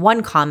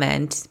one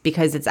comment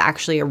because it's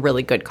actually a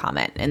really good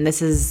comment. And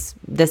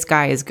this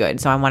guy is good.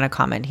 So I want to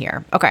comment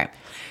here. Okay.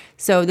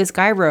 So this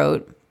guy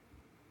wrote,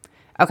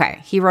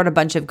 he wrote a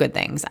bunch of good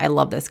things. I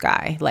love this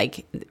guy.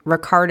 Like,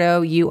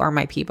 Ricardo, you are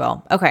my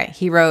people. Okay.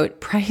 He wrote,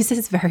 price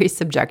is very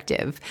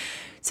subjective.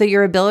 So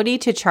your ability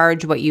to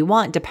charge what you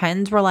want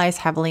relies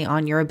heavily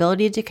on your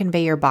ability to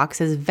convey your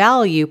box's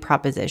value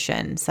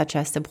proposition, such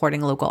as supporting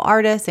local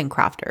artists and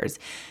crafters.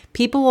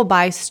 People will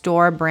buy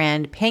store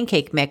brand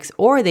pancake mix,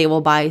 or they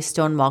will buy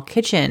Stonewall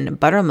Kitchen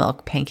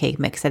buttermilk pancake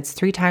mix that's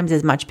 3 times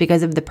as much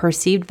because of the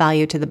perceived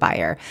value to the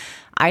buyer.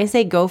 I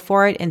say go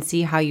for it and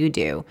see how you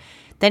do.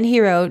 Then he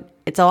wrote,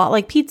 it's a lot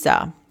like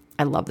pizza.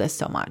 I love this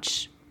so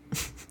much.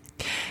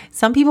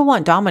 Some people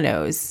want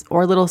Domino's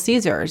or Little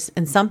Caesars,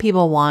 and some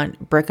people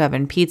want brick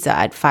oven pizza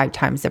at 5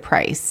 times the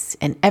price,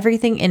 and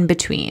everything in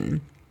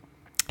between.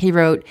 He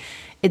wrote,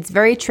 it's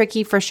very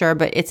tricky for sure,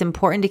 but it's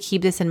important to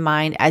keep this in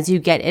mind as you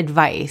get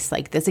advice.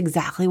 Like, that's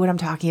exactly what I'm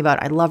talking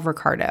about. I love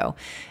Ricardo.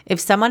 If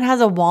someone has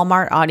a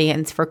Walmart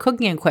audience for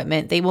cooking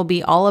equipment, they will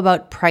be all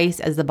about price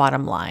as the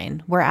bottom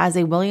line, whereas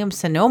a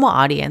Williams-Sonoma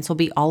audience will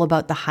be all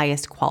about the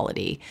highest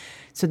quality.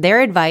 So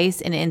their advice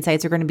and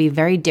insights are going to be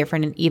very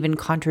different and even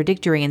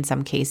contradictory in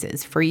some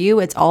cases. For you,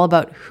 it's all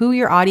about who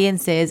your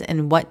audience is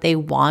and what they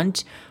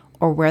want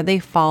or where they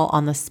fall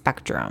on the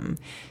spectrum.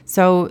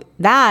 So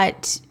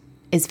that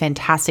is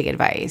fantastic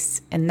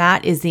advice. And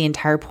that is the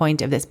entire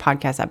point of this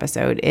podcast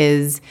episode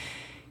is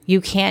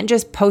you can't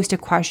just post a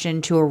question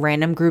to a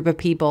random group of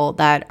people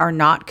that are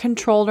not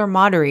controlled or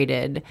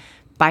moderated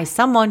by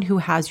someone who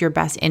has your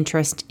best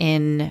interest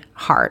in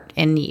heart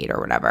and need or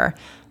whatever.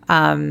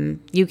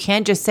 You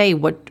can't just say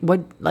what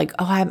like,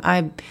 oh,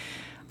 I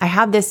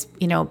have this,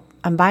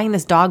 I'm buying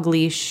this dog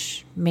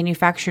leash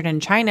manufactured in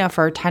China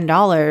for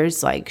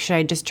 $10. Like, should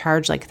I just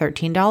charge like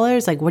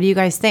 $13? Like, what do you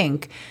guys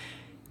think?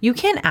 You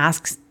can't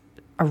ask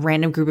a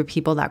random group of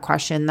people that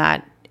question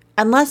that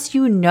unless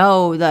you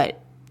know that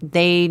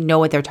they know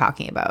what they're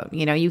talking about.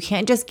 You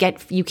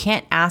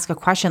can't ask a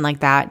question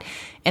like that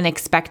and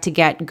expect to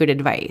get good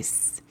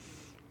advice.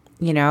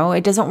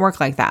 It doesn't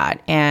work like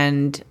that.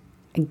 And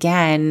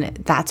again,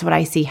 that's what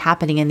I see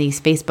happening in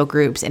these Facebook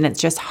groups, and it's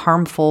just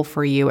harmful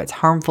for you. It's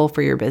harmful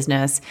for your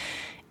business.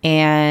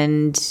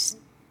 And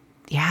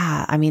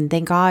yeah,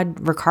 thank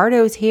God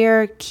Ricardo's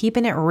here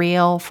keeping it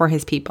real for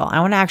his people. I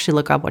want to actually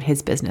look up what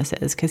his business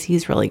is because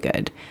he's really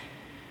good.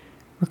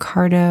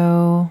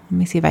 Ricardo, let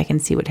me see if I can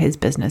see what his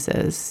business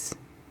is.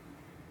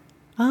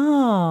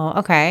 Oh,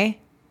 okay.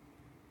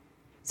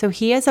 So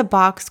he has a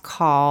box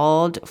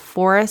called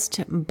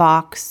Forest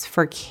Box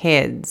for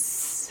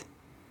Kids.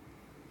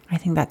 I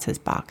think that's his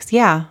box.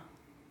 Yeah.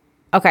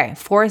 Okay,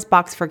 Forest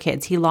Box for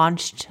Kids. He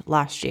launched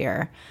last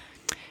year.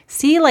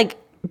 See, like,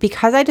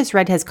 because I just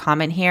read his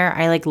comment here,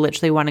 I like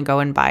literally want to go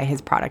and buy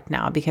his product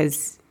now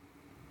because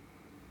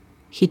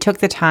he took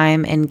the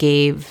time and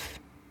gave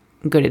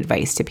good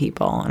advice to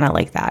people. And I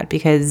like that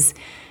because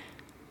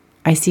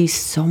I see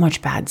so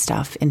much bad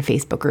stuff in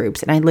Facebook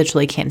groups and I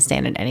literally can't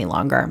stand it any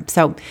longer.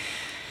 So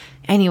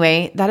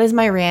anyway, that is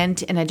my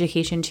rant and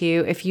education to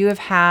you. If you have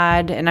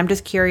had, and I'm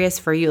just curious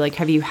for you, like,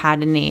 have you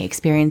had any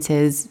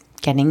experiences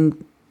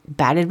getting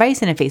bad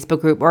advice in a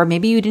Facebook group? Or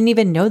maybe you didn't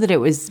even know that it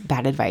was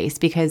bad advice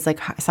because like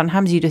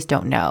sometimes you just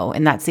don't know.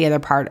 And that's the other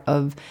part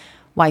of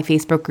why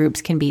Facebook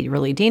groups can be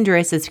really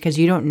dangerous is because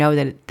you don't know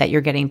that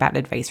you're getting bad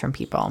advice from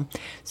people.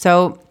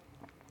 So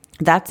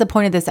that's the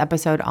point of this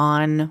episode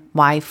on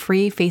why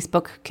free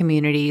Facebook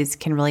communities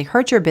can really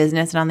hurt your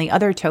business. And on the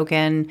other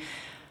token,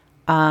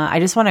 I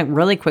just want to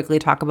really quickly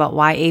talk about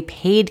why a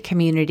paid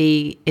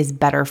community is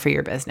better for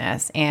your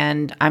business.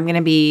 And I'm going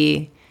to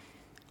be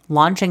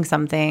launching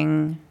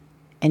something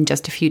in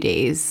just a few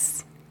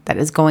days that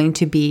is going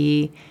to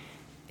be,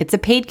 it's a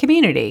paid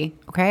community.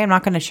 Okay. I'm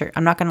not going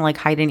to like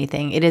hide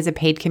anything. It is a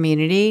paid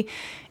community.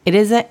 It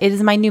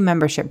is my new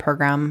membership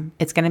program.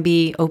 It's going to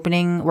be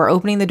we're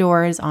opening the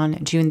doors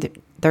on June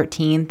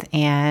 13th.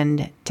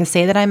 And to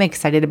say that I'm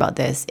excited about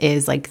this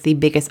is like the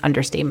biggest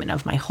understatement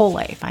of my whole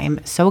life. I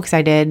am so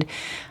excited.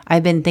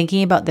 I've been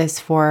thinking about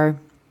this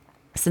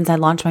since I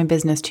launched my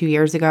business 2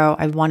 years ago.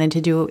 I've wanted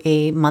to do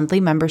a monthly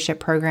membership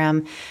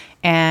program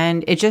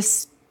and it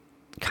just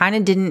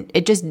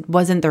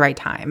wasn't the right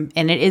time.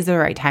 And it is the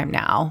right time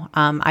now.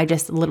 I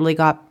just literally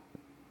got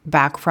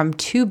back from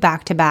 2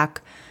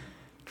 back-to-back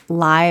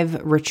live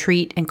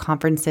retreat and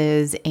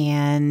conferences.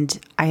 And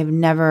I have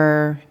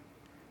never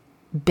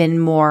been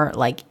more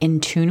like in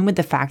tune with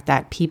the fact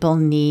that people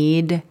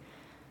need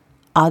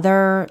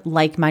other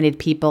like-minded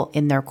people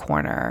in their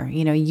corner.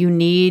 You know, you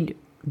need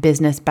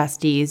business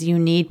besties. You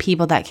need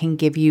people that can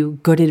give you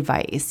good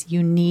advice.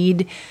 You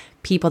need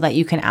people that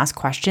you can ask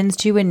questions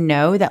to and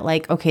know that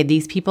like, okay,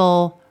 these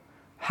people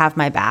have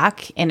my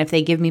back. And if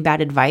they give me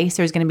bad advice,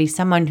 there's going to be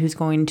someone who's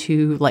going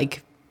to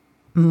like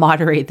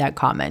moderate that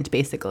comment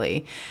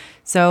basically.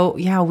 So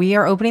yeah, we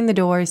are opening the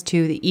doors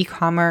to the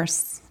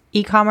e-commerce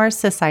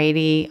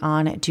society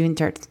on June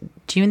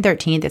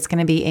 13th. It's going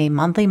to be a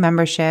monthly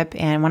membership.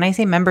 And when I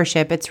say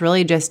membership, it's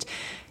really just,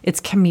 it's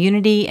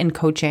community and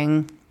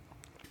coaching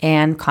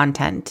and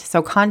content.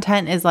 So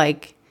content is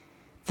like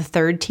the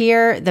third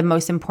tier. The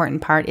most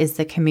important part is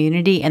the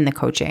community and the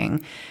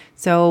coaching.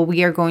 So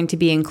we are going to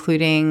be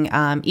including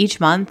each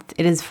month,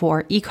 it is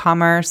for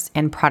e-commerce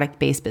and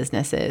product-based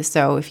businesses.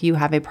 So if you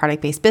have a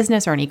product-based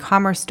business or an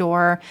e-commerce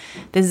store,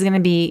 this is going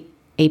to be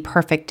a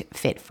perfect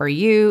fit for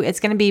you. It's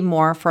going to be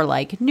more for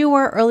like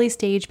newer early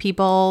stage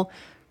people.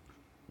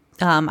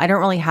 I don't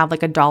really have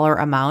like a dollar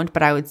amount,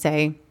 but I would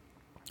say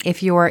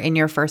if you're in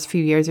your first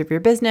few years of your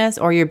business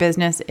or your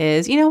business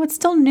is, it's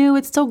still new,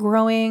 it's still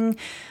growing,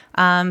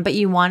 but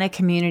you want a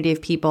community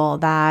of people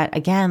that,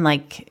 again,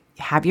 like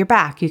have your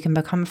back, you can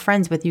become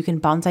friends with, you can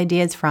bounce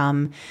ideas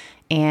from.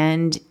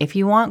 And if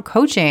you want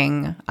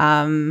coaching,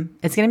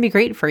 it's going to be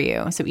great for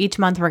you. So each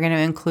month we're going to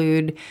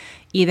include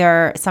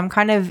either some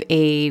kind of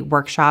a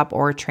workshop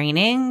or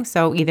training.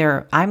 So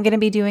either I'm going to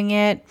be doing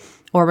it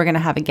or we're going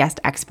to have a guest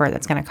expert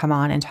that's going to come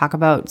on and talk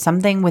about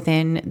something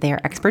within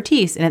their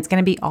expertise. And it's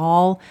going to be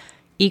all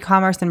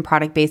e-commerce and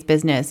product-based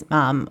business.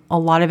 A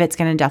lot of it's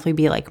going to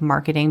definitely be like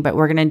marketing, but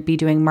we're going to be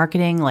doing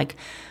marketing like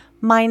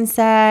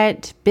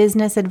mindset,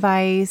 business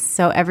advice.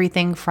 So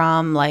everything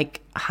from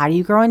like, how do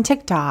you grow on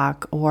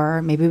TikTok?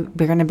 Or maybe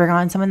we're going to bring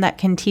on someone that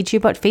can teach you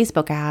about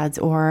Facebook ads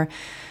or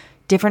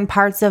different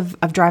parts of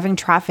driving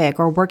traffic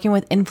or working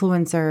with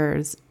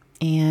influencers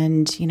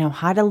and,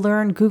 how to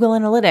learn Google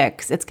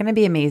Analytics. It's going to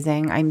be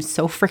amazing. I'm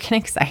so freaking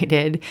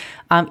excited.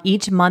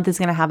 Each month is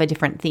going to have a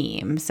different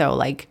theme. So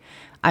like,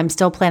 I'm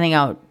still planning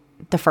out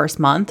the first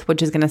month,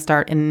 which is going to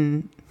start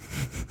in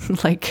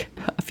like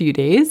a few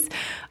days.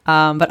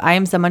 But I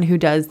am someone who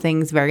does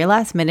things very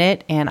last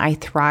minute and I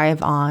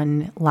thrive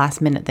on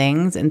last minute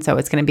things. And so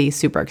it's going to be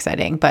super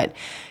exciting. But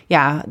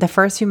yeah, the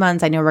first few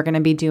months, I know we're going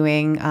to be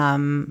doing,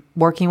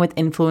 working with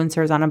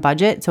influencers on a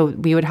budget. So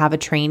we would have a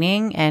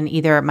training and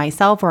either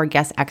myself or a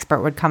guest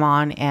expert would come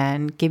on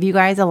and give you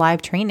guys a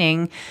live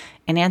training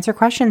and answer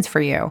questions for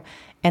you.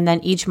 And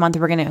then each month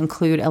we're going to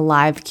include a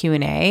live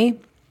Q&A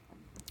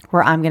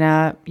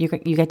where you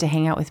get to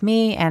hang out with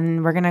me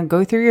and we're going to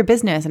go through your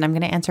business and I'm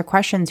going to answer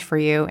questions for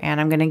you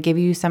and I'm going to give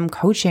you some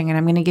coaching and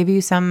I'm going to give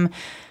you some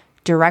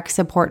direct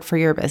support for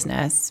your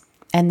business.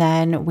 And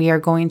then we are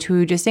going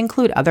to just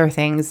include other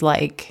things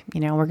like,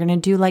 we're going to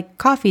do like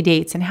coffee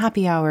dates and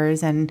happy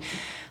hours and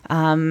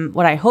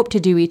what I hope to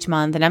do each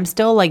month. And I'm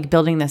still like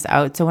building this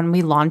out. So when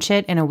we launch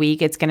it in a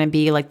week, it's going to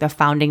be like the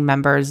founding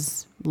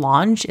members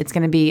launch. It's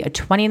going to be a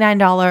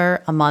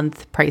 $29 a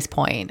month price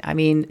point. I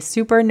mean,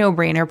 super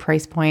no-brainer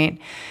price point.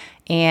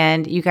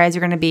 And you guys are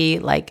going to be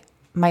like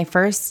my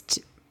first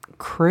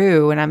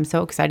crew. And I'm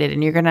so excited.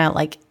 And you're going to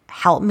like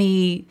help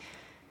me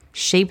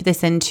shape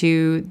this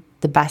into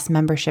the best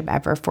membership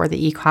ever for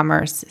the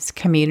e-commerce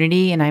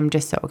community. And I'm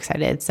just so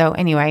excited. So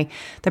anyway,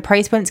 the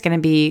price point is going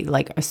to be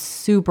like a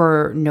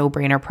super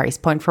no-brainer price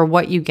point for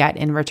what you get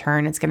in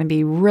return. It's going to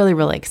be really,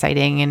 really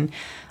exciting. And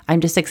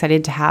I'm just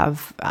excited to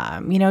have,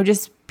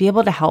 just be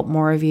able to help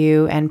more of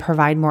you and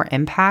provide more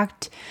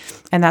impact.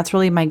 And that's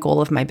really my goal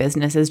of my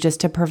business, is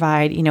just to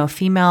provide,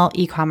 female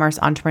e-commerce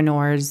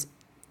entrepreneurs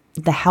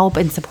the help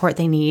and support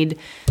they need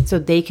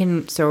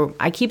so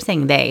I keep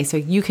saying so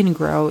you can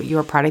grow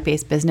your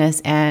product-based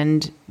business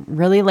and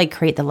really like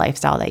create the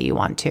lifestyle that you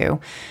want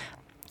to.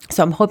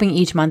 So I'm hoping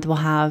each month we'll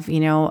have,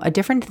 a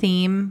different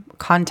theme,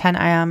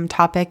 content,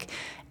 topic,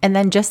 and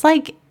then just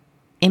like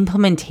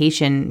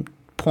implementation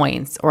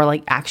points or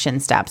like action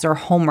steps or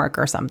homework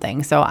or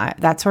something. So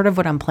that's sort of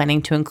what I'm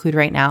planning to include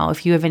right now.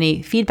 If you have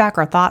any feedback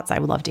or thoughts, I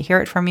would love to hear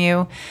it from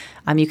you.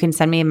 You can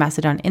send me a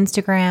message on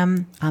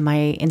Instagram.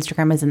 My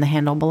Instagram is in the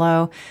handle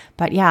below.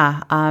 But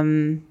yeah,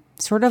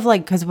 sort of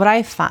like, because what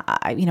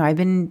I've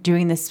been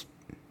doing this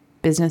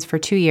business for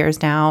 2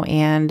 years now,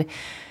 and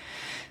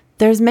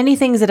there's many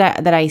things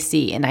that I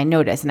see and I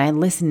notice and I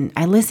listen,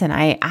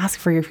 I ask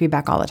for your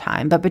feedback all the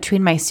time. But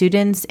between my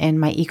students and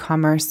my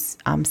e-commerce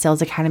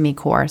sales academy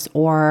course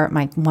or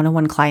my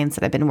one-on-one clients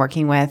that I've been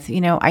working with,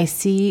 I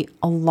see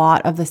a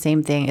lot of the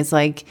same thing. Is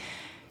like,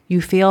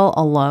 you feel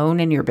alone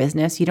in your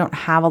business. You don't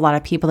have a lot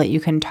of people that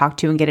you can talk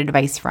to and get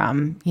advice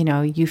from.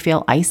 You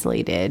feel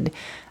isolated.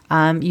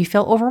 You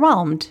feel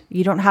overwhelmed.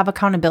 You don't have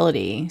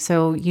accountability.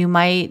 So you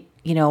might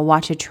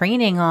watch a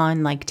training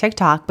on like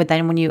TikTok, but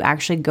then when you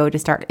actually go to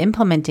start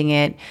implementing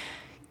it,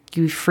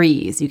 you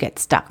freeze, you get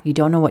stuck, you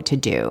don't know what to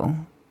do.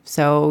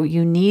 So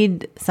you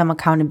need some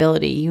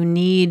accountability. You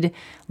need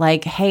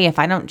like, hey, if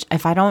I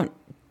don't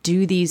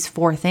do these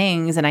 4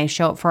 things and I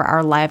show up for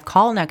our live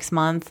call next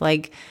month,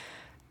 like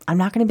I'm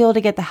not going to be able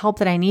to get the help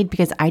that I need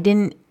because I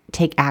didn't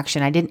take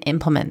action. I didn't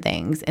implement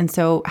things. And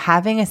so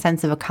having a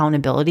sense of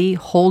accountability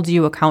holds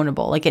you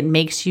accountable. Like it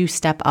makes you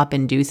step up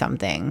and do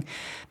something.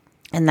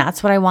 And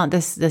that's what I want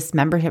this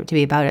membership to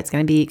be about. It's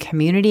going to be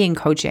community and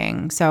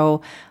coaching.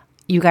 So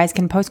you guys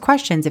can post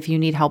questions if you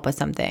need help with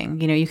something.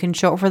 You can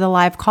show up for the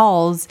live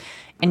calls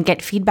and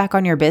get feedback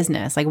on your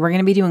business. Like we're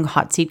going to be doing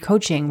hot seat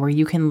coaching where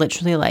you can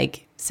literally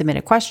like submit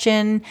a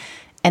question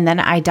and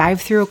then I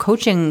dive through a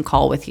coaching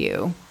call with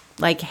you.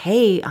 Like,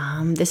 hey,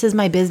 this is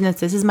my business.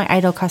 This is my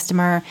ideal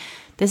customer.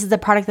 This is the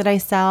product that I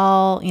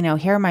sell.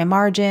 Here are my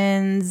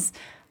margins.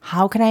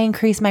 How can I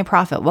increase my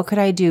profit? What could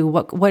I do?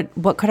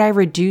 What could I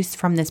reduce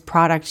from this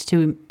product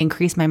to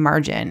increase my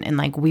margin? And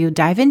like we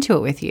dive into it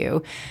with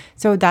you.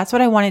 So that's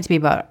what I want it to be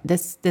about.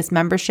 This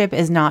membership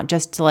is not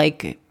just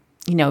like,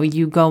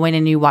 you go in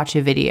and you watch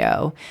a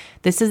video.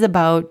 This is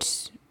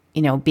about,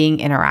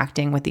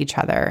 interacting with each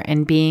other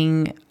and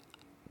being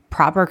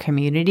proper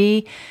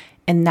community.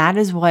 And that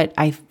is what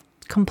I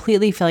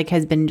completely feel like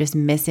has been just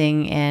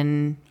missing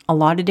in a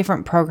lot of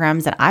different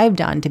programs that I've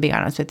done, to be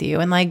honest with you.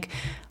 And like,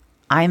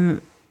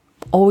 I'm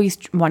always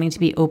wanting to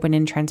be open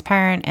and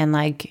transparent. And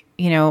like,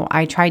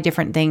 I try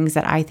different things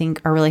that I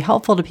think are really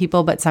helpful to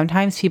people, but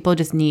sometimes people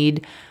just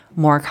need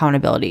more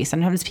accountability.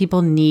 Sometimes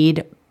people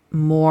need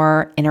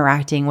more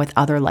interacting with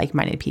other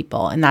like-minded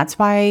people. And that's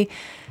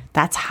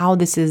how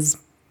this has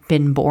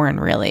been born,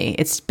 really.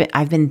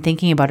 I've been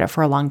thinking about it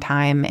for a long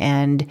time.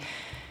 And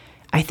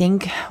I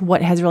think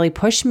what has really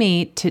pushed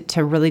me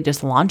to really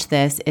just launch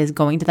this is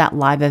going to that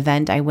live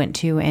event I went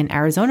to in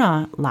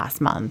Arizona last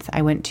month.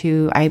 I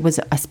was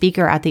a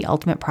speaker at the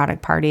Ultimate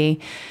Product Party,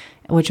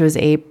 which was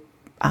a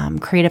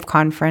creative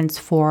conference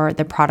for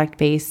the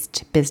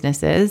product-based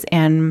businesses.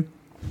 And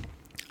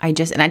I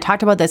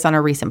talked about this on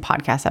a recent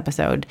podcast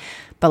episode,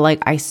 but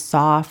like I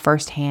saw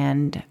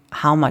firsthand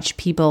how much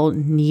people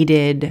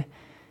needed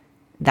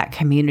that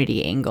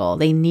community angle.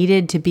 They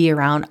needed to be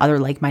around other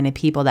like-minded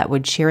people that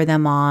would cheer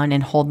them on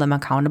and hold them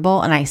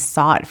accountable. And I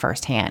saw it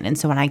firsthand. And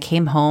so when I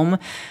came home,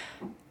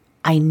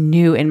 I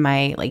knew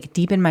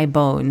deep in my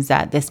bones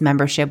that this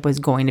membership was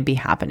going to be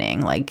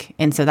happening.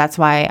 And so that's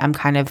why I'm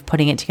kind of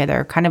putting it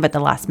together kind of at the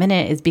last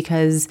minute, is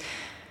because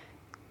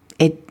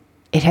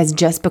it has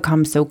just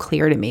become so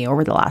clear to me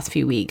over the last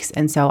few weeks.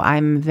 And so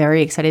I'm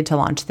very excited to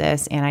launch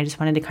this. And I just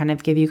wanted to kind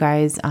of give you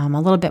guys a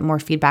little bit more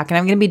feedback. And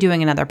I'm going to be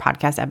doing another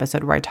podcast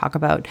episode where I talk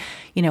about,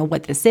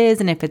 what this is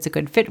and if it's a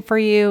good fit for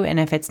you. And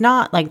if it's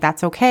not, like,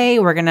 that's okay.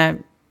 We're going to,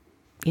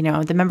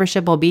 the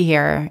membership will be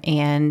here.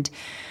 And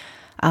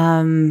but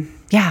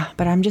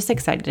I'm just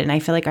excited. And I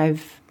feel like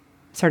I've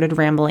started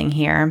rambling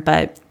here.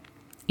 But,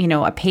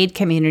 a paid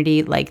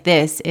community like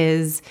this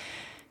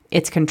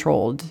it's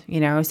controlled,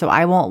 so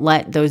I won't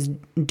let those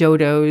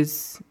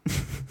dodos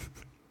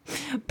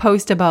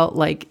post about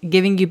like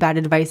giving you bad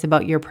advice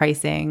about your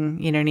pricing.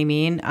 You know what I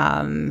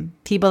mean?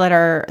 People that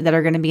are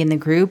going to be in the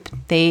group,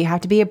 they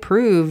have to be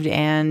approved,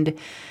 and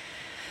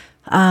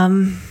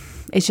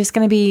it's just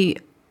going to be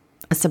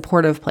a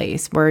supportive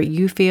place where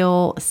you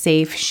feel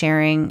safe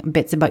sharing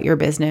bits about your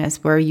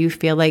business, where you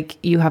feel like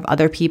you have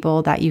other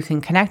people that you can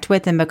connect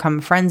with and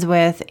become friends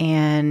with.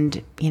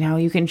 And,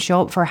 you can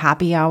show up for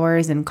happy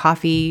hours and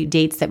coffee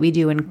dates that we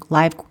do and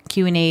live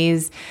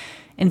Q&As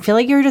and feel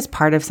like you're just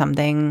part of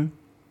something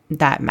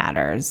that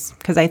matters.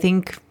 Because I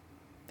think,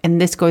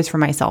 and this goes for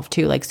myself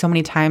too, like so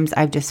many times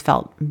I've just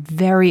felt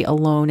very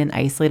alone and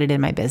isolated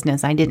in my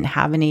business. I didn't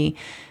have any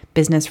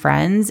business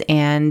friends,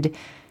 and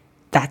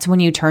that's when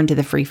you turn to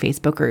the free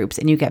Facebook groups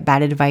and you get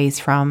bad advice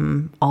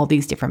from all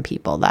these different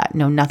people that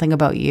know nothing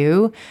about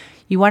you.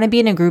 You want to be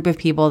in a group of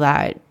people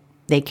that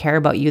they care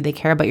about you, they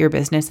care about your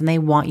business, and they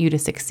want you to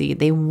succeed.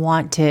 They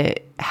want to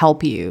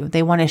help you.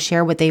 They want to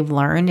share what they've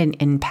learned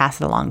and pass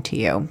it along to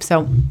you.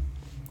 So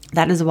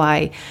that is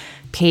why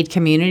paid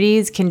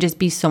communities can just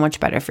be so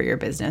much better for your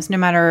business, no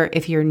matter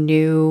if you're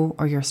new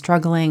or you're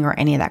struggling or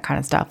any of that kind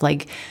of stuff.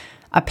 Like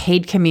a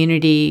paid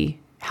community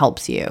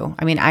helps you.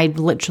 I mean, I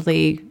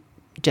literally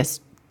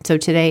so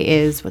today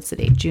is, what's the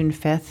date? June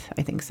 5th?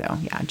 I think so.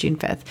 Yeah, June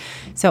 5th.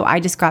 So I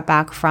just got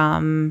back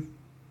from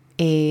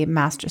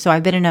so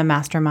I've been in a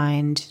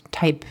mastermind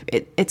type,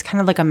 it's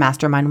kind of like a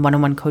mastermind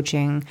one-on-one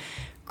coaching,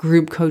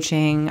 group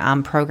coaching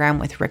program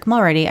with Rick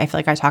Mulready. I feel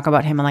like I talk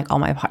about him on like all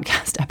my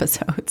podcast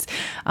episodes.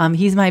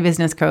 He's my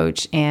business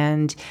coach,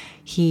 and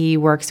he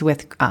works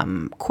with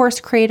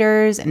course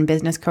creators and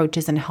business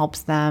coaches and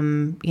helps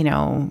them,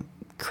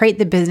 create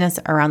the business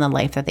around the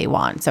life that they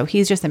want. So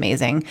he's just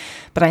amazing.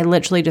 But I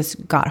literally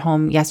just got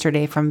home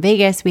yesterday from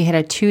Vegas. We had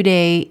a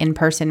 2-day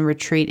in-person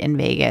retreat in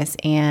Vegas.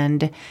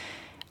 And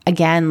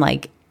again,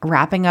 like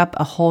wrapping up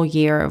a whole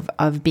year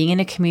of being in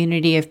a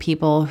community of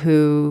people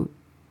who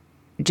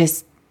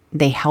just,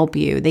 they help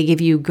you. They give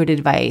you good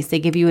advice. They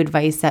give you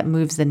advice that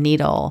moves the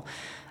needle.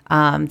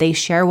 They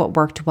share what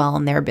worked well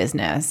in their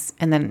business.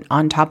 And then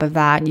on top of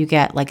that, you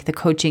get like the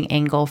coaching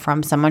angle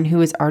from someone who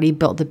has already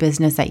built the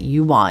business that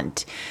you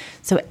want.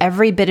 So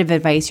every bit of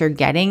advice you're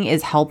getting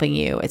is helping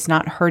you. It's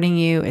not hurting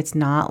you. It's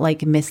not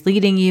like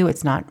misleading you.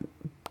 It's not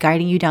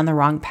guiding you down the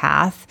wrong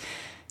path.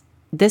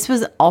 This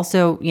was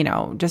also,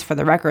 just for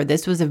the record,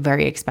 this was a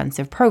very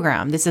expensive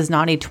program. This is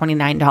not a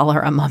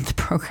 $29 a month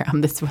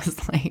program. This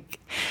was like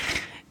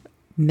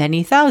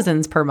many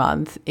thousands per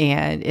month,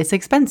 and it's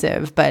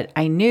expensive. But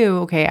I knew,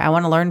 okay, I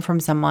want to learn from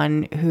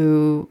someone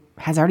who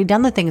has already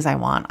done the things I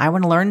want. I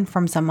want to learn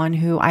from someone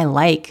who I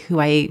like, who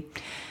I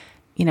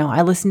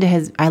listened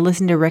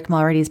to Rick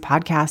Mulready's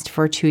podcast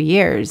for 2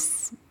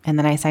 years, and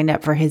then I signed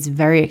up for his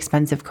very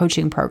expensive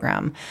coaching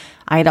program.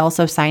 I had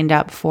also signed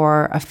up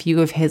for a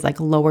few of his like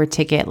lower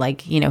ticket,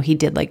 like, he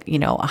did like,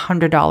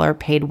 $100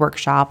 paid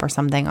workshop or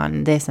something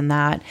on this and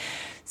that.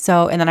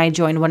 So, and then I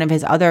joined one of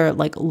his other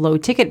like low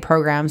ticket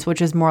programs,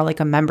 which is more like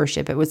a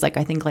membership. It was like,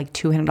 I think like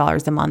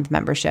 $200 a month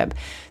membership.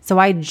 So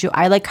I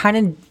like kind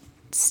of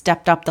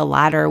stepped up the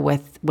ladder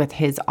with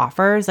his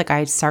offers. Like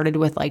I started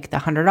with like the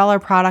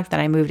 $100 product, then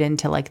I moved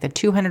into like the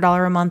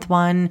 $200 a month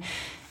one,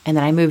 and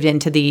then I moved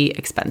into the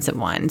expensive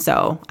one.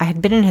 So I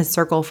had been in his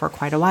circle for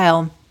quite a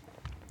while.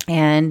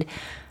 And,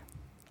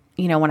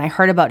 when I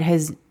heard about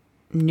his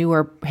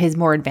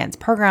more advanced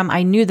program,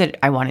 I knew that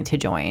I wanted to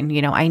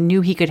join. I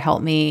knew he could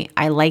help me.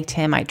 I liked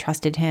him. I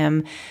trusted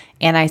him.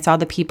 And I saw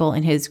the people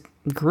in his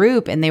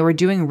group, and they were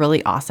doing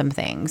really awesome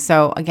things.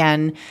 So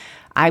again,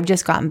 I've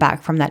just gotten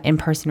back from that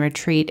in-person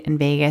retreat in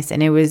Vegas,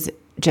 and it was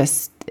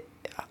just,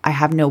 I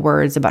have no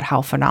words about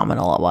how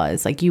phenomenal it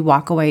was. Like you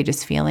walk away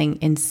just feeling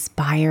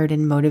inspired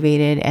and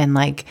motivated, and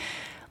like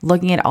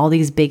looking at all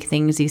these big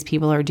things these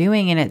people are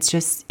doing. And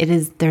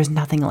there's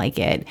nothing like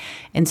it.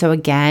 And so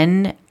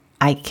again,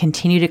 I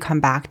continue to come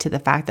back to the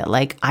fact that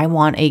like, I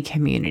want a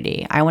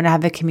community. I want to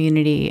have a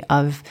community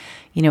of,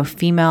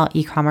 female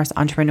e-commerce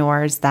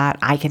entrepreneurs that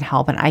I can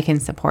help and I can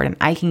support and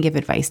I can give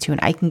advice to and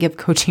I can give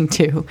coaching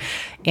to,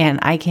 and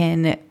I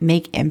can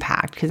make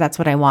impact, because that's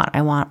what I want.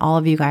 I want all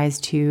of you guys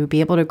to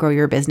be able to grow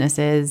your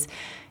businesses,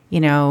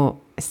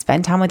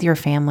 spend time with your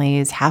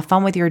families, have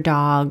fun with your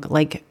dog,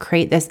 like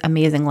create this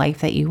amazing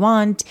life that you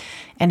want,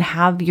 and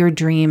have your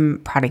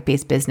dream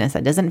product-based business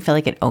that doesn't feel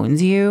like it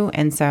owns you.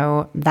 And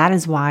so that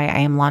is why I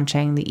am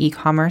launching the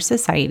Ecommerce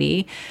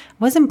Society. I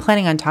wasn't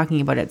planning on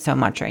talking about it so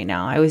much right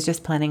now. I was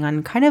just planning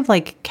on kind of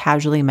like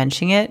casually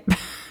mentioning it.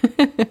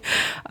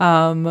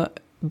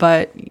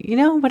 But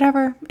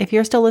whatever. If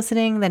you're still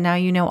listening, then now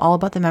you know all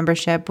about the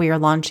membership. We are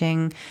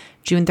launching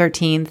June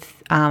 13th.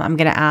 I'm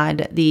going to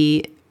add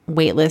the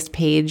waitlist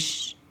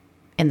page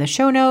in the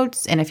show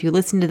notes. And if you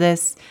listen to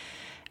this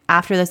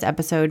after this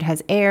episode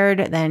has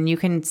aired, then you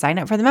can sign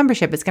up for the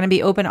membership. It's going to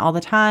be open all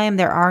the time.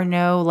 There are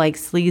no like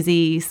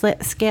sleazy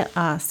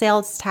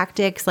sales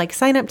tactics like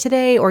sign up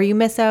today or you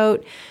miss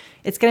out.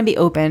 It's going to be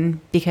open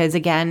because,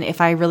 again,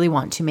 if I really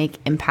want to make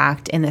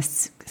impact in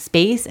this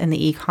space, in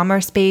the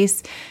e-commerce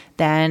space,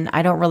 then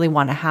I don't really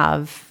want to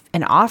have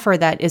an offer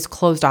that is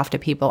closed off to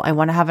people. I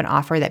want to have an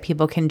offer that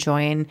people can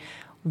join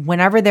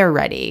whenever they're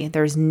ready.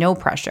 There's no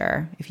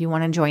pressure. If you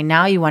want to join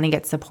now, you want to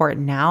get support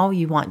now,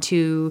 you want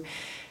to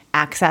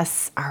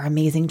access our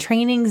amazing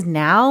trainings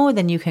now,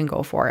 then you can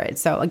go for it.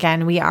 So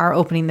again, we are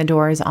opening the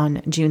doors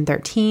on June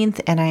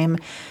 13th, and I am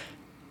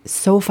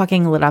so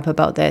fucking lit up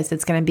about this.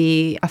 It's going to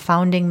be a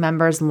founding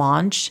members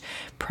launch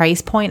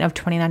price point of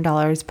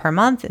 $29 per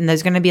month. And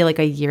there's going to be like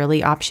a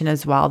yearly option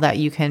as well that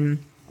you can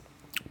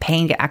pay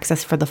and get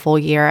access for the full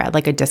year at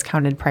like a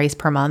discounted price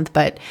per month.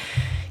 But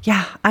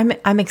yeah,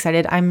 I'm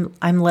excited. I'm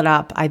lit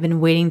up. I've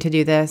been waiting to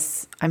do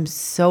this. I'm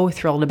so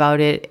thrilled about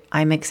it.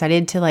 I'm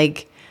excited to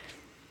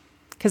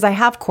because I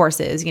have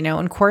courses,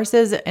 and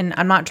courses, and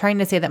I'm not trying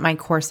to say that my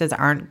courses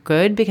aren't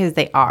good, because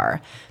they are,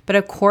 but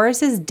a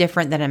course is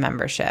different than a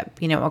membership.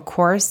 A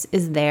course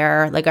is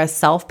there, like a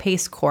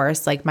self-paced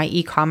course, like my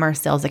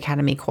e-commerce sales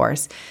academy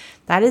course,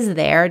 that is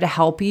there to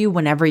help you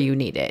whenever you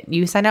need it.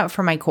 You sign up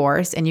for my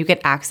course and you get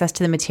access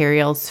to the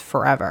materials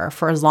forever.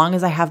 For as long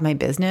as I have my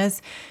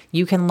business,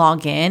 you can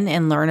log in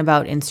and learn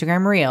about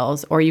Instagram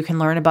Reels, or you can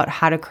learn about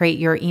how to create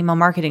your email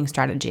marketing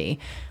strategy,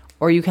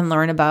 or you can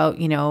learn about,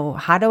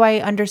 how do I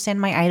understand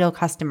my ideal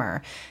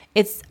customer?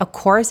 A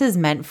course is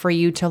meant for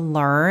you to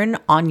learn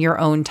on your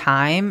own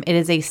time. It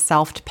is a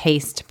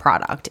self-paced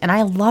product. And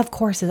I love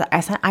courses.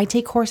 I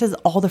take courses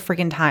all the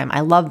freaking time.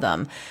 I love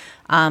them.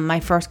 My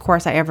first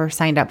course I ever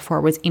signed up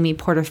for was Amy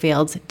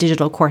Porterfield's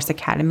Digital Course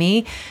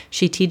Academy.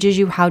 She teaches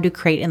you how to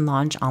create and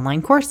launch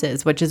online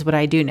courses, which is what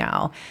I do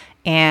now.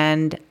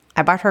 And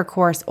I bought her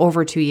course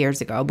over 2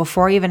 years ago.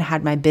 Before I even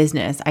had my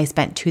business, I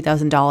spent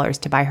 $2,000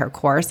 to buy her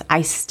course.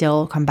 I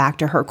still come back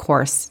to her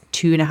course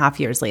 2.5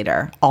 years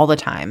later, all the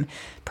time.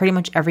 Pretty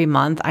much every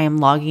month, I am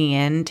logging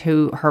in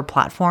to her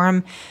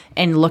platform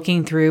and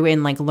looking through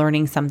and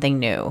learning something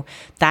new.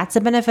 That's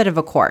the benefit of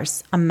a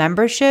course. A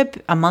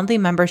monthly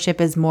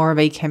membership is more of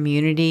a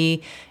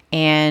community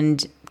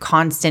and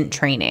constant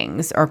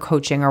trainings or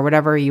coaching or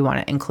whatever you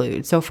want to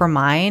include. So for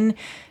mine,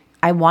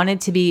 I want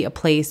it to be a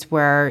place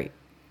where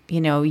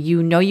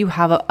you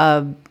have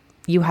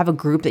a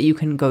group that you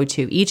can go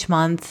to each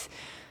month.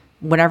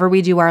 Whenever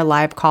we do our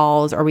live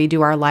calls or we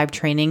do our live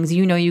trainings,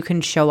 you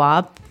can show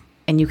up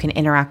and you can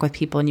interact with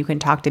people and you can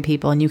talk to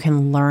people and you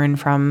can learn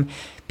from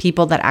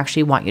people that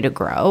actually want you to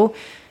grow.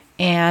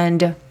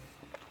 And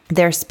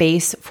there's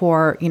space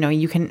for,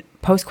 you can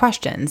post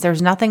questions.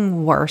 There's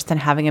nothing worse than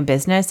having a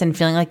business and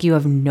feeling like you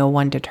have no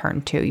one to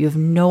turn to. You have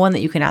no one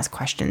that you can ask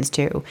questions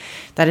to.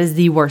 That is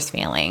the worst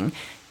feeling.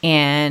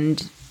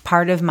 And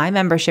part of my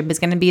membership is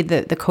going to be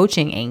the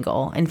coaching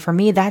angle. And for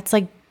me, that's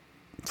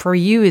for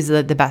you is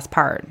the best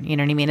part. You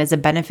know what I mean? As a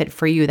benefit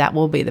for you, that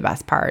will be the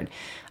best part.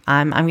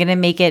 I'm going to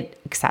make it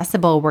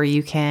accessible where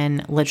you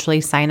can literally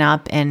sign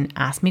up and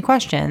ask me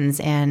questions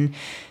and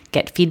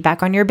get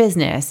feedback on your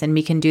business, and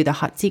we can do the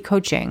hot seat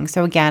coaching.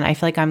 So again, I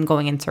feel like I'm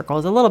going in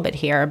circles a little bit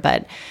here,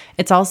 but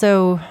it's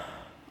also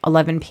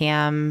 11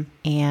 p.m.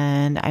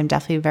 and I'm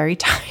definitely very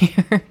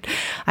tired.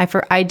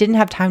 I didn't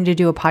have time to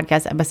do a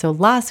podcast episode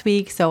last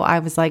week, so I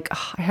was like,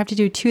 I have to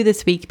do 2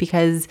 this week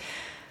because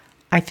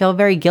I feel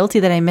very guilty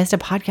that I missed a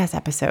podcast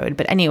episode.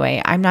 But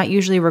anyway, I'm not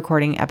usually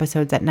recording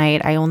episodes at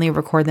night. I only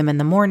record them in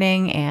the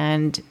morning,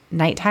 and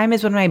nighttime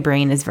is when my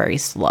brain is very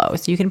slow.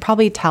 So you can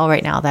probably tell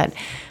right now that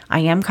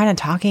I am kind of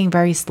talking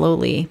very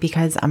slowly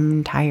because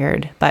I'm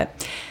tired.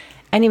 But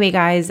anyway,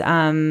 guys,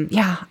 I'm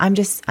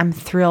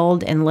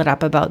thrilled and lit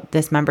up about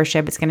this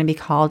membership. It's going to be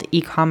called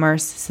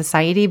Ecommerce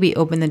Society. We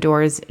open the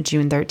doors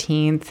June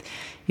 13th.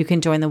 You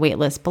can join the wait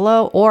list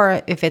below,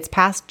 or if it's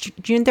past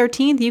June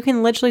 13th, you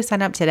can literally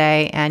sign up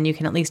today and you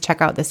can at least check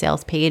out the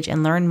sales page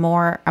and learn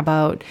more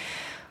about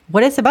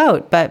what it's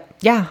about. But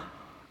yeah,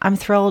 I'm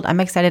thrilled. I'm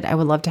excited. I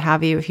would love to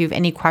have you. If you have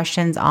any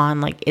questions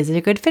on is it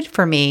a good fit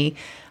for me,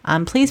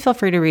 please feel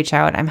free to reach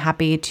out. I'm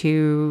happy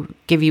to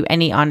give you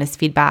any honest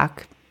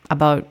feedback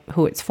about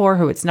who it's for,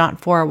 who it's not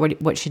for,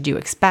 what should you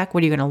expect,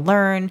 what are you going to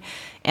learn.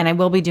 And I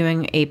will be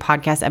doing a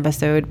podcast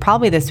episode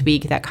probably this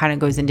week that kind of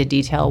goes into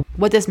detail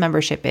what this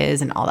membership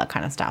is and all that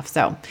kind of stuff.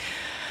 So, all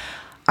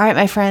right,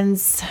 my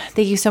friends,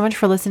 thank you so much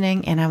for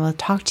listening, and I will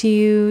talk to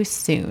you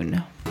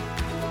soon.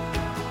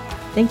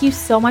 Thank you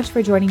so much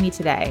for joining me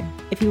today.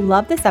 If you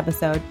love this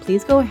episode,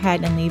 please go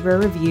ahead and leave a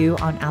review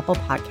on Apple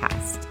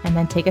Podcasts, and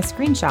then take a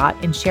screenshot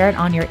and share it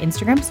on your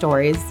Instagram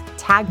stories.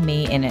 Tag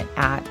me in it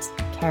at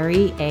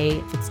Carrie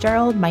A.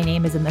 Fitzgerald. My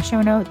name is in the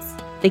show notes.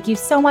 Thank you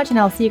so much, and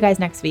I'll see you guys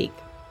next week.